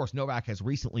Jankowski, of course, Novak has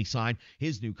recently signed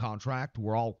his new contract.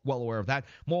 We're all well aware of that.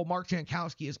 Well, Mark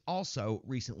Jankowski has also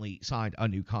recently signed a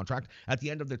new contract. At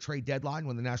the end of the trade deadline,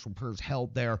 when the Nashville Predators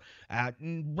held their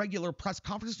regular press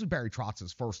conference, this was Barry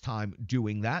Trotz's first time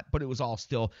doing that, but it was all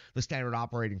still the standard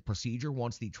operating procedure.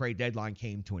 Once the trade deadline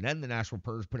came to an end, the Nashville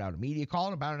Predators put out a media call,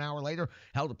 and about an hour later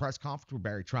held a press conference where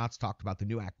Barry Trotz talked about the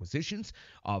new acquisitions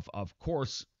of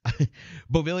course,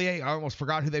 Beauvillier. I almost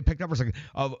forgot who they picked up for a second.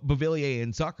 Of Beauvillier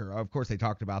and Zucker. Of course, they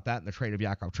talked about that in the trade of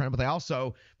Yakov Trenin. But they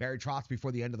also, Barry Trotz,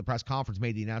 before the end of the press conference,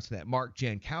 made the announcement that Mark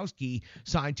Jankowski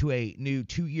signed to a new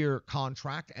 2-year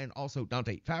contract, and also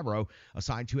Dante Fabro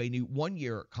signed to a new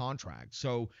 1-year contract.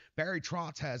 So Barry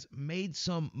Trotz has made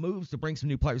some moves to bring some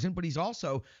new players in, but he's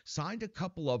also signed a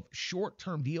couple of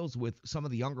short-term deals with some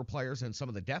of the younger players and some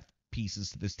of the depth pieces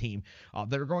to this team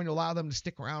that are going to allow them to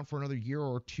stick around for another year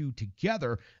or 2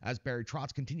 together as Barry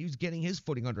Trotz continues getting his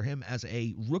footing under him as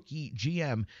a rookie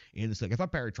GM in this league. I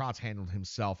thought Barry Trotz handled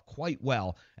himself quite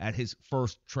well at his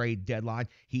first trade deadline.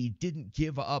 He didn't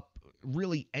give up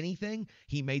really anything.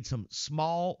 He made some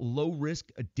small, low-risk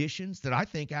additions that I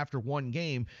think after one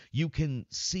game you can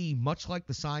see, much like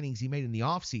the signings he made in the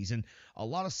offseason, a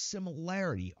lot of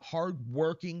similarity.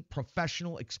 Hard-working,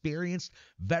 professional, experienced,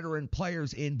 veteran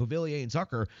players in Beauvillier and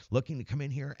Zucker looking to come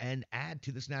in here and add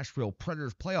to this Nashville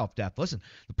Predators playoff depth. Listen,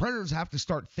 the Predators have to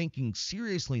start thinking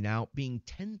seriously now, being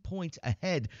 10 points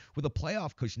ahead with a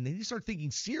playoff cushion. They need to start thinking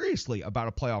seriously about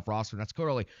a playoff roster, and that's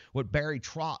clearly what Barry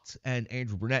Trotz and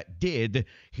Andrew Burnett did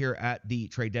here at the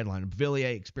trade deadline.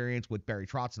 Beauvillier experience with Barry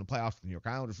Trotz in the playoffs with the New York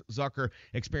Islanders. Zucker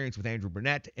experience with Andrew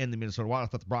Burnett and the Minnesota Wild. I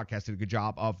thought the broadcast did a good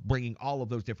job of bringing all of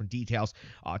those different details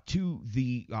to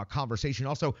the conversation.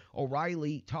 Also,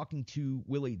 O'Reilly talking to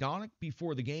Willie Donick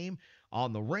before the game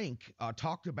on the rink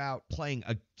talked about playing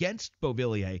against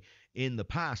Beauvillier in the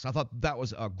past. I thought that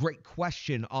was a great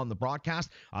question on the broadcast.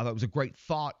 I thought it was a great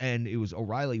thought, and it was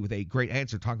O'Reilly with a great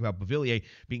answer talking about Beauvillier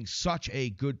being such a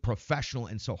good professional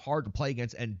and so hard to play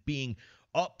against and being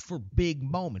up for big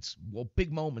moments. Well,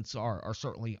 big moments are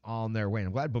certainly on their way. And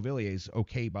I'm glad Beauvillier is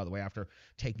okay, by the way, after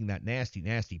taking that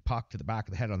nasty puck to the back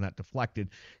of the head on that deflected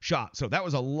shot. So that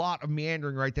was a lot of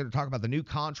meandering right there to talk about the new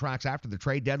contracts after the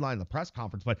trade deadline and the press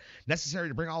conference, but necessary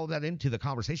to bring all of that into the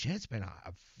conversation. It's been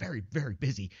a very, very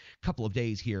busy couple of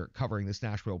days here covering this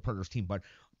Nashville Predators team, but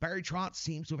Barry Trotz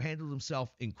seems to have handled himself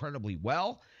incredibly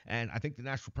well, and I think the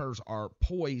Nashville Predators are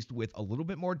poised with a little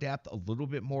bit more depth, a little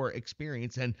bit more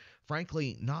experience, and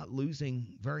frankly, not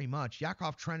losing very much.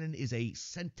 Yakov Trenin is a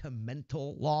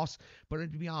sentimental loss, but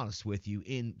to be honest with you,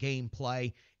 in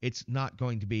gameplay, it's not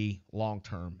going to be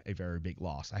long-term a very big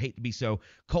loss. I hate to be so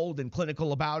cold and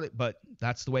clinical about it, but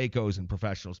that's the way it goes in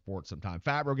professional sports sometimes.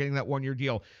 Fabro getting that 1-year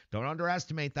deal. Don't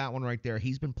underestimate that one right there.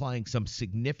 He's been playing some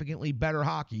significantly better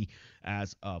hockey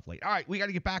as of late. All right, we got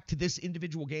to get back to this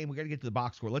individual game. We got to get to the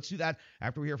box score. Let's do that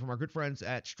after we hear from our good friends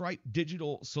at Stripe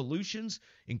Digital Solutions.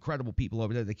 Incredible people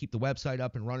over there. They keep the website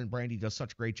up and running. Brandy does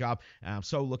such a great job. I'm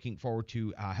so looking forward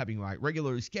to having my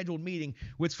regularly scheduled meeting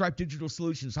with Stripe Digital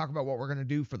Solutions, talk about what we're going to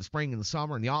do for the spring and the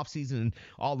summer and the offseason and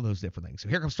all of those different things. So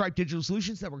here comes Stripe Digital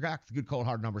Solutions that we're back to the good, cold,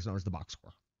 hard numbers known as the box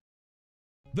score.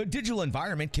 The digital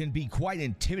environment can be quite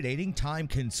intimidating,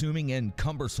 time-consuming, and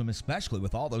cumbersome, especially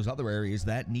with all those other areas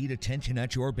that need attention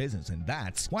at your business, and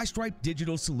that's why Stripe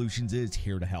Digital Solutions is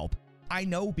here to help. I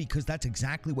know because that's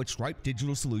exactly what Stripe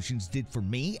Digital Solutions did for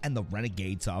me and the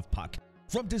Renegades of Puck.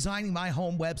 From designing my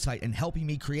home website and helping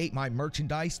me create my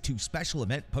merchandise to special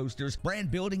event posters, brand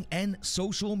building, and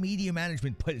social media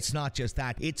management. But it's not just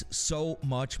that, it's so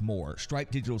much more.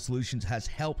 Stripe Digital Solutions has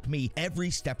helped me every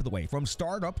step of the way. From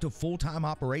startup to full-time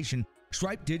operation,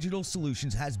 Stripe Digital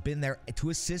Solutions has been there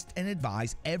to assist and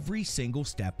advise every single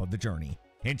step of the journey.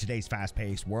 In today's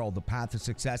fast-paced world, the path to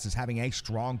success is having a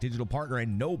strong digital partner,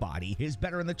 and nobody is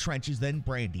better in the trenches than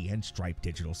Brandy and Stripe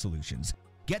Digital Solutions.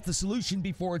 Get the solution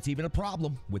before it's even a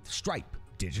problem with Stripe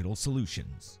Digital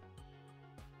Solutions.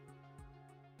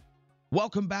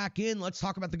 Welcome back in. Let's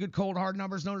talk about the good, cold, hard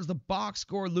numbers known as the box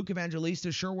score. Luke Evangelista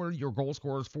sure were your goal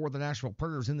scorers for the Nashville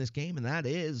Predators in this game, and that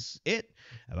is it.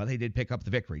 But they did pick up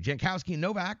the victory. Jankowski and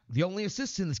Novak, the only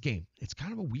assists in this game. It's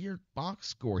kind of a weird box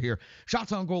score here.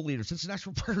 Shots on goal leader. Since the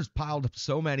Nashville Predators piled up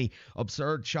so many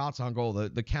absurd shots on goal,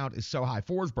 the count is so high.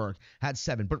 Forsberg had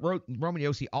 7, but Roman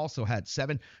Josi also had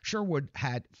 7. Sherwood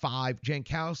had 5.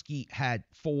 Jankowski had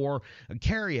 4.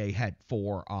 Carrier had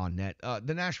 4 on net.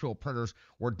 The Nashville Predators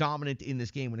were dominant in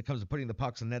this game when it comes to putting the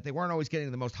pucks in net. They weren't always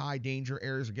getting the most high danger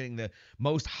areas or getting the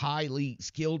most highly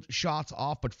skilled shots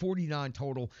off, but 49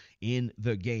 total in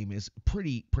the game is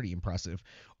pretty impressive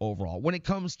overall. When it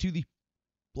comes to the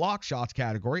block shots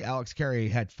category, Alex Carrier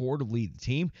had 4 to lead the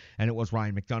team, and it was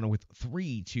Ryan McDonough with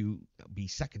 3 to be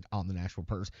second on the Nashville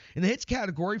Predators. In the hits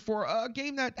category, for a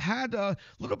game that had a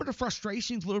little bit of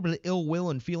frustrations, a little bit of ill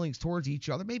will and feelings towards each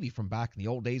other, maybe from back in the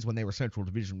old days when they were Central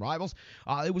Division rivals,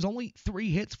 it was only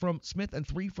 3 hits from Smith and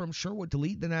 3 from Sherwood to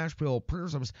lead the Nashville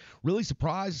Predators. I was really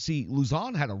surprised to see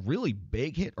Luzon had a really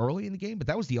big hit early in the game, but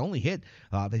that was the only hit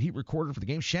that he recorded for the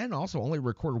game. Shen also only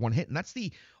recorded 1 hit, and that's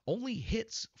the only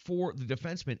hits for the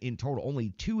defenseman in total.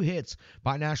 Only 2 hits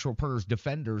by Nashville Predators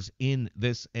defenders in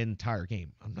this entire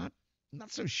game. I'm not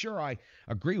so sure I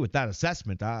agree with that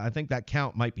assessment. I think that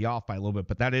count might be off by a little bit,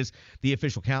 but that is the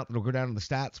official count that'll go down in the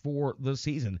stats for the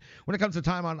season. When it comes to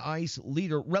time on ice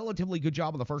leader, relatively good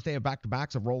job on the first day of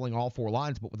back-to-backs of rolling all 4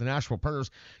 lines, but with the Nashville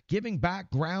Predators giving back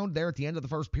ground there at the end of the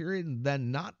first period and then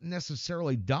not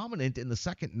necessarily dominant in the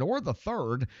second nor the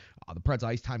third. The Preds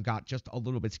ice time got just a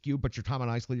little bit skewed, but your time on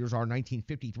ice leaders are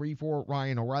 19:53 for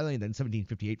Ryan O'Reilly and then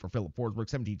 17:58 for Philip Forsberg,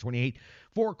 17:28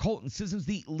 for Colton Sissons.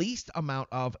 The least amount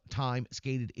of time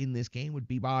skated in this game would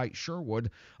be by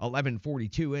Sherwood,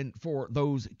 11:42. And for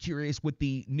those curious with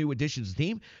the new additions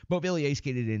team, Beauvillier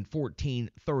skated in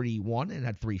 14:31 and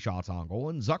had 3 shots on goal,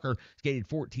 and Zucker skated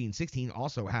 14:16,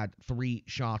 also had 3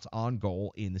 shots on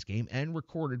goal in this game and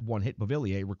recorded 1 hit.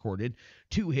 Beauvillier recorded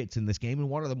 2 hits in this game, and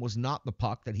one of them was not the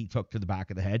puck that he took to the back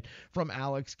of the head from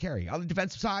Alex Carey. On the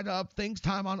defensive side of things,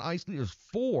 time on ice leaders,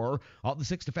 4 of the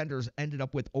 6 defenders ended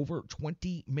up with over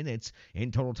 20 minutes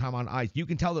in total time on ice. You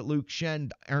can tell that Luke Shen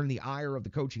earned the ire of the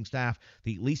coaching staff.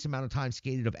 The least amount of time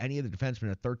skated of any of the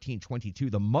defensemen at 13:22.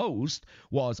 The most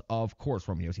was, of course,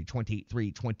 Roman Josi,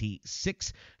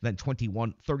 23:26, then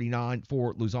 21:39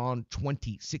 for Luzon,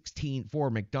 20:16 for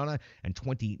McDonough, and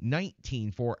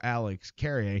 20:19 for Alex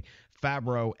Carrier.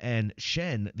 Fabro and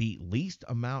Shen, the least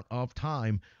amount of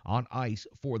time on ice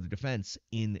for the defense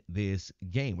in this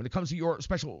game. When it comes to your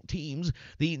special teams,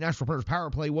 the Nashville Predators power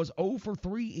play was 0 for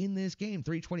 3 in this game.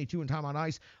 3:22 in time on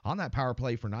ice on that power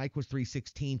play for Nyquist,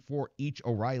 3:16 for each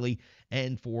O'Reilly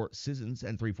and for Sissons,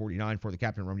 and 3:49 for the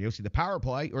captain Roman Josi. The power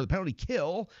play, or the penalty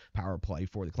kill power play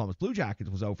for the Columbus Blue Jackets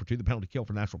was 0 for 2. The penalty kill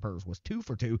for Nashville Predators was 2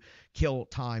 for 2. Kill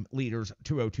time leaders,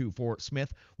 2:02 for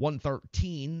Smith,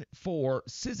 1:13 for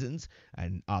Sissons,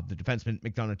 and the defenseman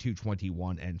McDonough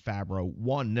 2:21 and Fabro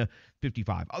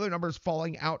 1:55. Other numbers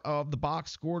falling out of the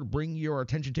box score to bring your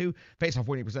attention to: face-off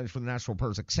winning percentage for the Nashville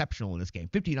Predators exceptional in this game,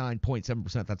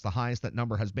 59.7%. That's the highest that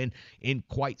number has been in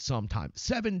quite some time.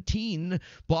 17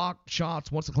 blocked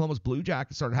shots once the Columbus Blue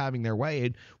Jackets started having their way.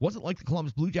 It wasn't like the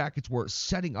Columbus Blue Jackets were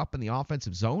setting up in the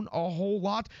offensive zone a whole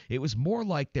lot. It was more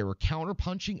like they were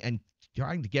counterpunching and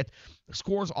trying to get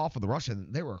scores off of the rush,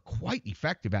 and they were quite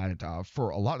effective at it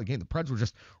for a lot of the game. The Preds were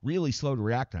just really slow to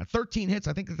react to that. 13 hits,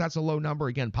 I think that's a low number.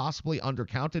 Again, possibly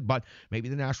undercounted, but maybe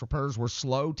the Nashville Predators were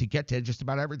slow to get to just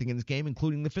about everything in this game,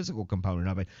 including the physical component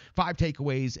of it. 5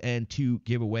 takeaways and 2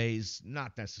 giveaways.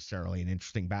 Not necessarily an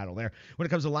interesting battle there. When it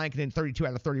comes to Lankinen, 32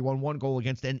 out of 31, 1 goal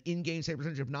against, an in-game save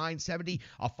percentage of .970,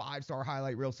 a 5-star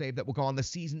highlight reel save that will go on the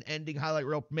season-ending highlight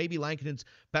reel. Maybe Lankinen's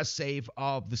best save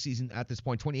of the season at this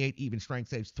point. 28 even strength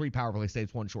saves, 3 power play Charlie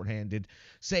saves one shorthanded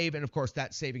save. And, of course,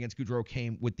 that save against Goudreau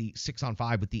came with the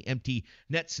 6-on-5 with the empty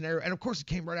net scenario. And, of course, it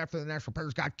came right after the Nashville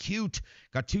Predators got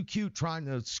too cute trying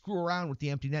to screw around with the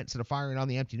empty net instead of firing on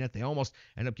the empty net. They almost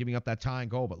end up giving up that tying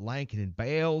goal, but Lankinen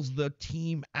bails the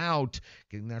team out,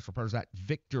 getting the Nashville Predators that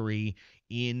victory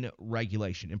in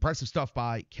regulation. Impressive stuff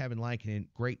by Kevin Lankinen.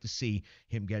 Great to see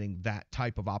him getting that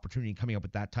type of opportunity and coming up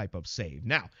with that type of save.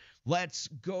 Now, let's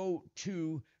go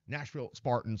to Nashville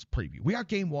Spartans preview. We got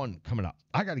game 1 coming up.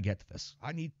 I got to get to this.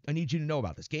 I need you to know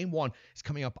about this. Game 1 is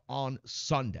coming up on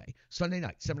Sunday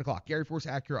night, 7 o'clock. Gary Force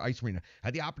Acura Ice Arena. I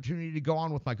had the opportunity to go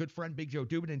on with my good friend Big Joe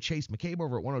Dubin and Chase McCabe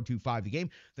over at 102.5 The Game,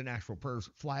 the Nashville Predators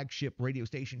flagship radio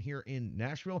station here in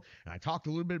Nashville. And I talked a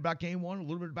little bit about game 1, a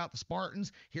little bit about the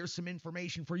Spartans. Here's some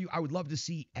information for you. I would love to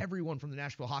see everyone from the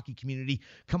Nashville hockey community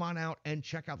come on out and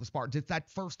check out the Spartans. It's that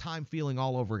first time feeling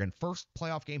all over again. First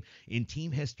playoff game in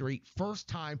team history. First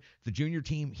time the junior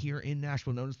team here in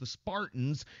Nashville, known as the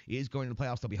Spartans, is going to the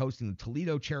playoffs. They'll be hosting the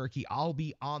Toledo Cherokee. I'll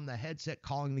be on the headset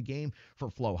calling the game for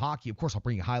Flow Hockey. Of course, I'll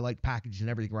bring you highlight packages and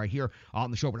everything right here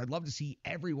on the show, but I'd love to see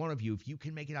every one of you, if you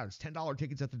can make it out. It's $10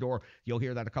 tickets at the door. You'll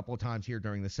hear that a couple of times here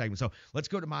during this segment. So let's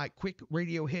go to my quick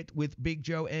radio hit with Big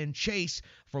Joe and Chase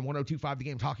from 102.5 The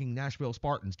Game, talking Nashville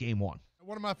Spartans game 1.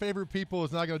 One of my favorite people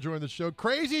is not going to join the show.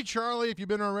 Crazy Charlie, if you've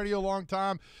been on radio a long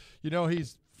time, you know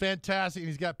he's fantastic, and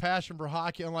he's got passion for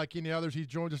hockey unlike any others. He's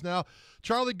joined us now.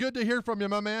 Charlie, good to hear from you,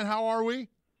 my man. How are we?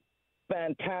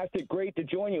 Fantastic. Great to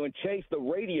join you. And Chase, the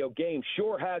radio game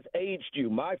sure has aged you,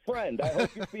 my friend. I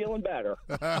hope you're feeling better.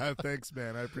 Thanks,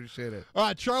 man. I appreciate it. All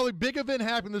right, Charlie, big event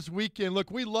happened this weekend.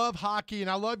 Look, we love hockey, and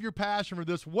I love your passion for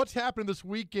this. What's happening this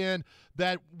weekend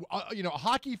that,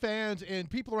 hockey fans and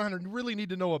people around here really need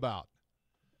to know about?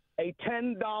 A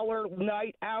 $10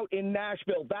 night out in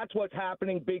Nashville. That's what's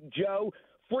happening, Big Joe.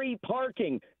 Free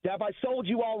parking. Have I sold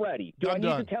you already? Do I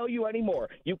need to tell you anymore?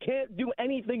 You can't do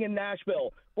anything in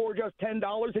Nashville for just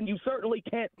 $10, and you certainly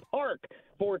can't park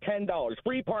for $10.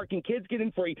 Free parking. Kids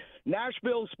getting free.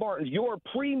 Nashville Spartans, your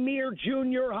premier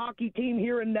junior hockey team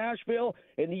here in Nashville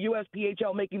in the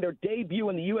USPHL, making their debut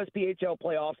in the USPHL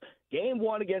playoffs. Game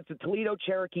 1 against the Toledo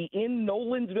Cherokee in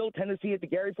Nolensville, Tennessee at the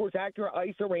Gary Force Acura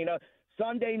Ice Arena.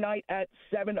 Sunday night at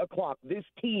 7 o'clock. This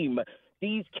team,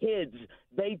 these kids,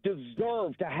 they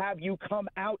deserve to have you come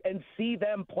out and see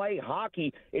them play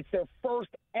hockey. It's their first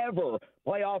ever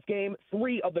playoff game.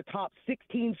 3 of the top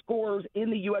 16 scorers in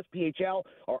the USPHL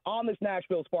are on this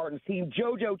Nashville Spartans team.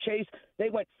 JoJo Chase, they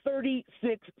went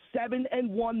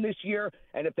 36-7-1 this year,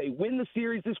 and if they win the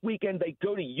series this weekend, they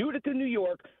go to Utica, New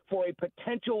York for a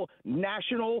potential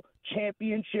national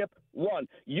championship run.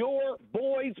 Your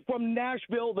boys from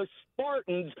Nashville, the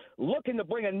Spartans, looking to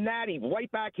bring a natty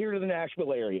right back here to the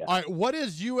Nashville area. All right, what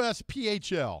is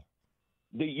USPHL?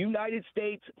 The United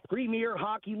States Premier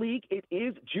Hockey League. It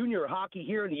is junior hockey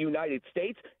here in the United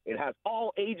States. It has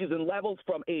all ages and levels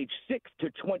from age 6 to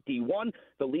 21.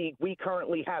 The league we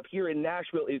currently have here in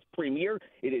Nashville is Premier.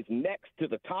 It is next to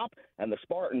the top, and the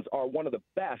Spartans are one of the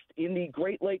best in the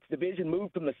Great Lakes Division,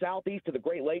 moved from the Southeast to the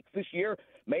Great Lakes this year,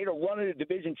 made a run at a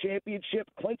division championship,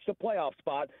 clinched a playoff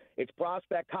spot. It's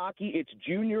prospect hockey, it's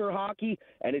junior hockey,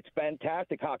 and it's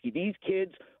fantastic hockey. These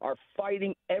kids are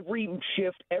fighting every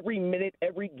shift, every minute,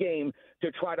 every game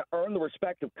to try to earn the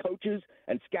respect of coaches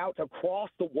and scouts across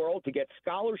the world, to get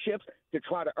scholarships, to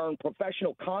try to earn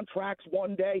professional contracts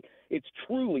one day. It's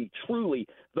truly, truly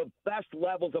the best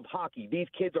levels of hockey. These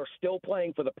kids are still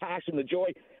playing for the passion, the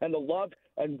joy, and the love.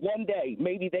 And one day,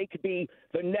 maybe they could be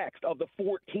the next of the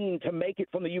 14 to make it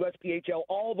from the USPHL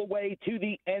all the way to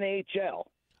the NHL.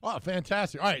 Oh,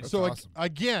 fantastic. All right, That's so awesome.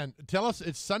 again, tell us,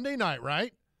 it's Sunday night,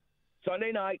 right?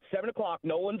 Sunday night, 7 o'clock,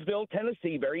 Nolensville,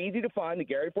 Tennessee. Very easy to find, the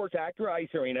Gary Force Acura Ice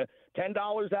Arena.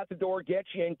 $10 at the door gets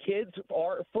you in. Kids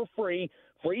are for free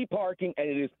parking, and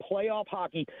it is playoff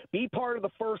hockey. Be part of the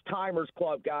First Timers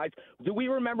Club, guys. Do we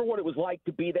remember what it was like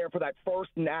to be there for that first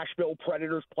Nashville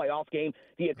Predators playoff game?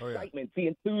 The excitement, the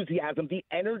enthusiasm, the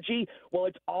energy. Well,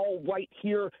 it's all right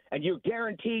here, and you're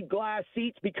guaranteed glass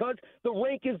seats because the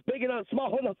rink is big enough,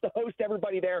 small enough to host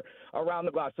everybody there around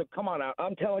the glass. So come on out.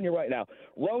 I'm telling you right now,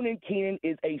 Ronan Keenan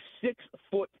is a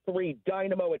 6'3"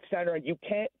 dynamo at center, and you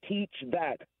can't teach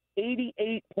that.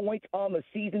 88 points on the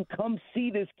season. Come see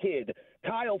this kid.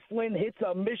 Kyle Flynn hits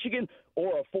a Michigan,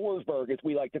 or a Forsberg, as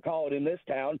we like to call it in this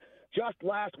town, just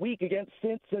last week against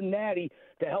Cincinnati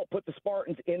to help put the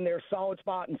Spartans in their solid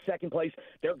spot in second place.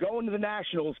 They're going to the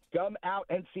Nationals. Come out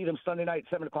and see them Sunday night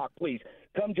at 7 o'clock, please.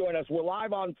 Come join us. We're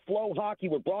live on Flow Hockey.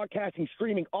 We're broadcasting,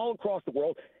 streaming all across the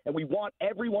world, and we want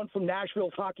everyone from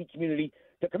Nashville's hockey community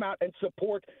to come out and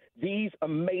support these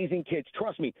amazing kids.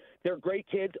 Trust me, they're great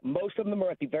kids. Most of them are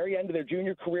at the very end of their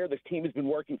junior career. This team has been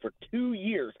working for 2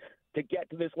 years to get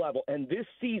to this level, and this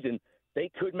season they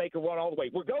could make a run all the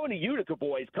way. We're going to Utica,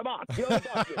 boys. Come on. Get on the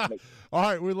bus with me. All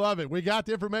right, we love it. We got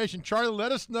the information. Charlie,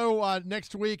 let us know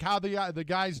next week how the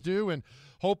guys do, and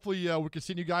hopefully we can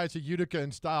send you guys to Utica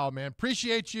in style, man.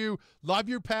 Appreciate you. Love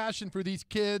your passion for these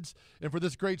kids and for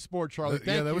this great sport, Charlie.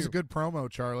 Thank you. That was a good promo,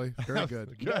 Charlie. Very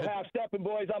good. Good. Half stepping,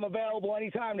 boys. I'm available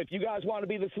anytime. If you guys want to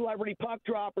be the celebrity puck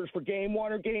droppers for Game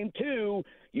 1 or Game 2,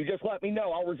 you just let me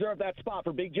know. I'll reserve that spot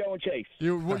for Big Joe and Chase.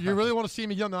 You really want to see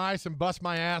me get on the ice and bust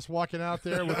my ass walking out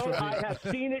there? I have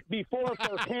seen it before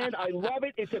firsthand. I love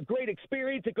it. It's a great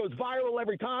experience. It goes viral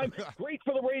every time. Great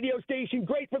for the radio station.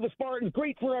 Great for the Spartans.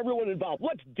 Great for everyone involved.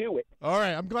 Let's do it. All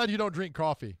right. I'm glad you don't drink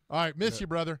coffee. All right. Miss you,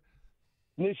 brother.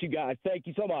 Miss you guys. Thank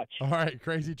you so much. All right.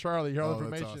 Crazy Charlie. Your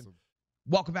information. That's awesome.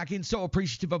 Welcome back in. So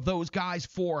appreciative of those guys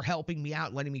for helping me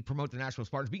out, letting me promote the Nashville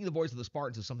Spartans. Being the voice of the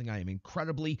Spartans is something I am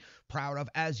incredibly proud of.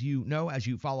 As you know, as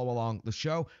you follow along the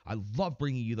show, I love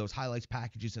bringing you those highlights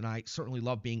packages, and I certainly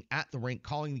love being at the rink,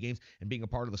 calling the games, and being a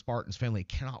part of the Spartans family.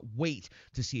 I cannot wait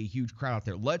to see a huge crowd out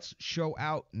there. Let's show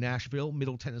out Nashville,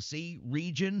 Middle Tennessee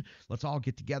region. Let's all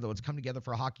get together. Let's come together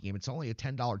for a hockey game. It's only a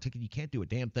 $10 ticket. You can't do a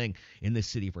damn thing in this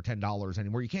city for $10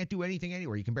 anymore. You can't do anything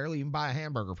anywhere. You can barely even buy a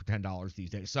hamburger for $10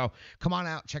 these days. So come on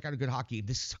out, check out a good hockey.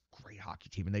 This is a great hockey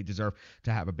team, and they deserve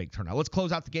to have a big turnout. Let's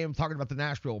close out the game talking about the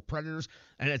Nashville Predators,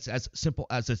 and it's as simple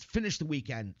as it's finished the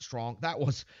weekend strong. That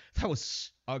was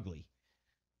ugly.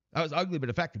 That was ugly but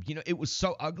effective. You know, it was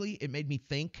so ugly, it made me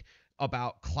think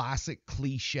about classic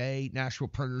cliche Nashville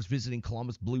Predators visiting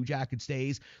Columbus Blue Jackets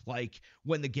days, like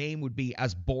when the game would be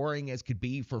as boring as could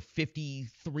be for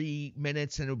 53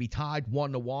 minutes and it would be tied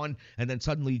 1-1, and then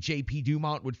suddenly J.P.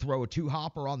 Dumont would throw a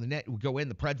two-hopper on the net, it would go in,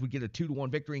 the Preds would get a 2-1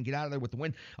 victory and get out of there with the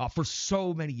win. For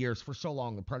so many years, for so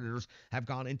long, the Predators have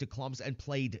gone into Columbus and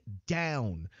played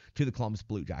down to the Columbus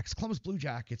Blue Jackets. Columbus Blue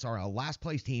Jackets are a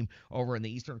last-place team over in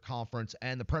the Eastern Conference,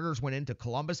 and the Predators went into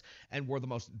Columbus and were the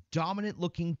most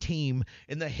dominant-looking team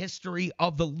in the history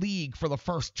of the league for the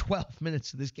first 12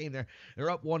 minutes of this game. They're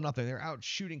up 1-0. They're out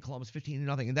shooting Columbus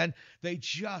 15-0. And then they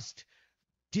just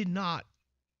did not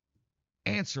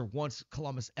answer once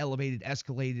Columbus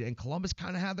escalated, and Columbus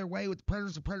kind of had their way with the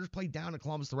Predators. The Predators played down to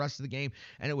Columbus the rest of the game,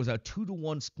 and it was a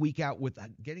 2-1 squeak out with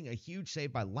getting a huge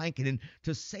save by Lankinen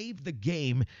to save the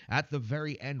game at the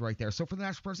very end right there. So for the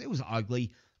Nashville Predators, it was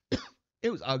ugly.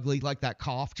 It was ugly, like that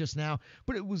cough just now,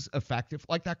 but it was effective,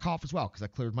 like that cough as well, because I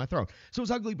cleared my throat. So it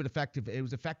was ugly but effective. It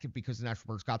was effective because the Nashville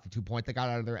Predators got the 2 point. They got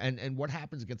out of there. And what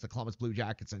happens against the Columbus Blue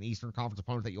Jackets, an Eastern Conference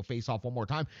opponent that you'll face off one more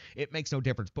time, it makes no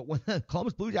difference. But when the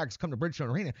Columbus Blue Jackets come to Bridgestone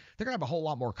Arena, they're going to have a whole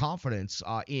lot more confidence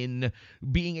in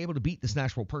being able to beat this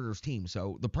Nashville Predators team.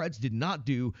 So the Preds did not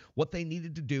do what they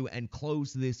needed to do and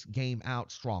close this game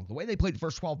out strong. The way they played the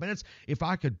first 12 minutes, if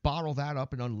I could bottle that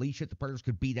up and unleash it, the Predators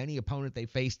could beat any opponent they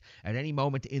faced at any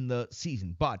moment in the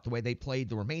season. But the way they played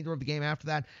the remainder of the game after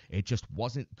that, it just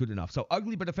wasn't good enough. So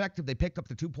ugly but effective. They picked up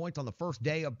the 2 points on the first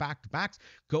day of back-to-backs,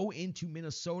 go into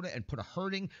Minnesota and put a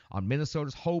hurting on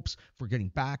Minnesota's hopes for getting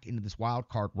back into this wild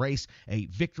card race. A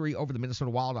victory over the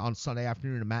Minnesota Wild on Sunday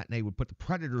afternoon, a matinee, would put the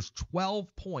Predators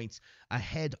 12 points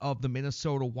ahead of the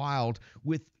Minnesota Wild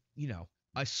with,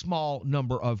 a small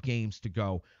number of games to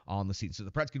go on the season. So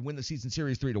the Preds could win the season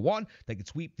series 3-1. They could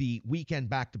sweep the weekend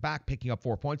back-to-back, picking up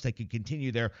 4 points. They could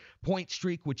continue their point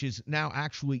streak, which is now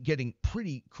actually getting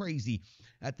pretty crazy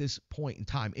at this point in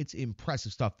time. It's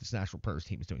impressive stuff this Nashville Predators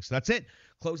team is doing. So that's it.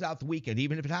 Close out the weekend.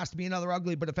 Even if it has to be another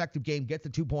ugly but effective game, get the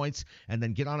 2 points and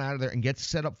then get on out of there and get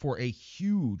set up for a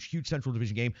huge Central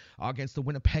Division game against the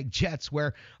Winnipeg Jets,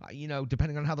 where,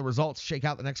 depending on how the results shake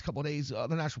out the next couple of days, the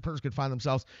Nashville Predators could find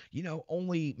themselves,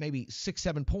 only maybe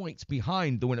 6-7 points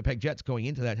behind the Winnipeg Jets going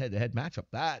into that head-to-head matchup.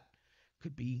 That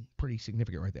could be pretty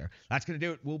significant right there. That's going to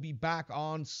do it. We'll be back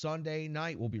on Sunday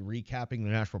night. We'll be recapping the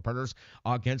Nashville Predators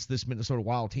against this Minnesota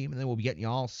Wild team, and then we'll be getting you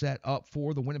all set up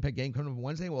for the Winnipeg game coming up on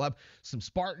Wednesday. We'll have some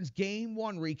Spartans Game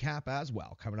 1 recap as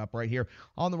well coming up right here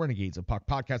on the Renegades of Puck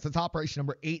podcast. That's operation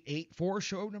number 884.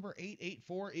 Show number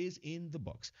 884 is in the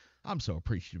books. I'm so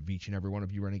appreciative of each and every one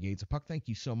of you Renegades of Puck. Thank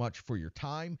you so much for your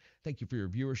time. Thank you for your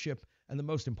viewership. And the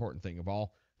most important thing of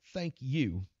all, thank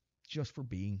you just for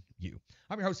being you.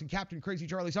 I'm your host and captain, Crazy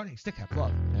Charlie Saunier. Stick that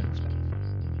love and respect.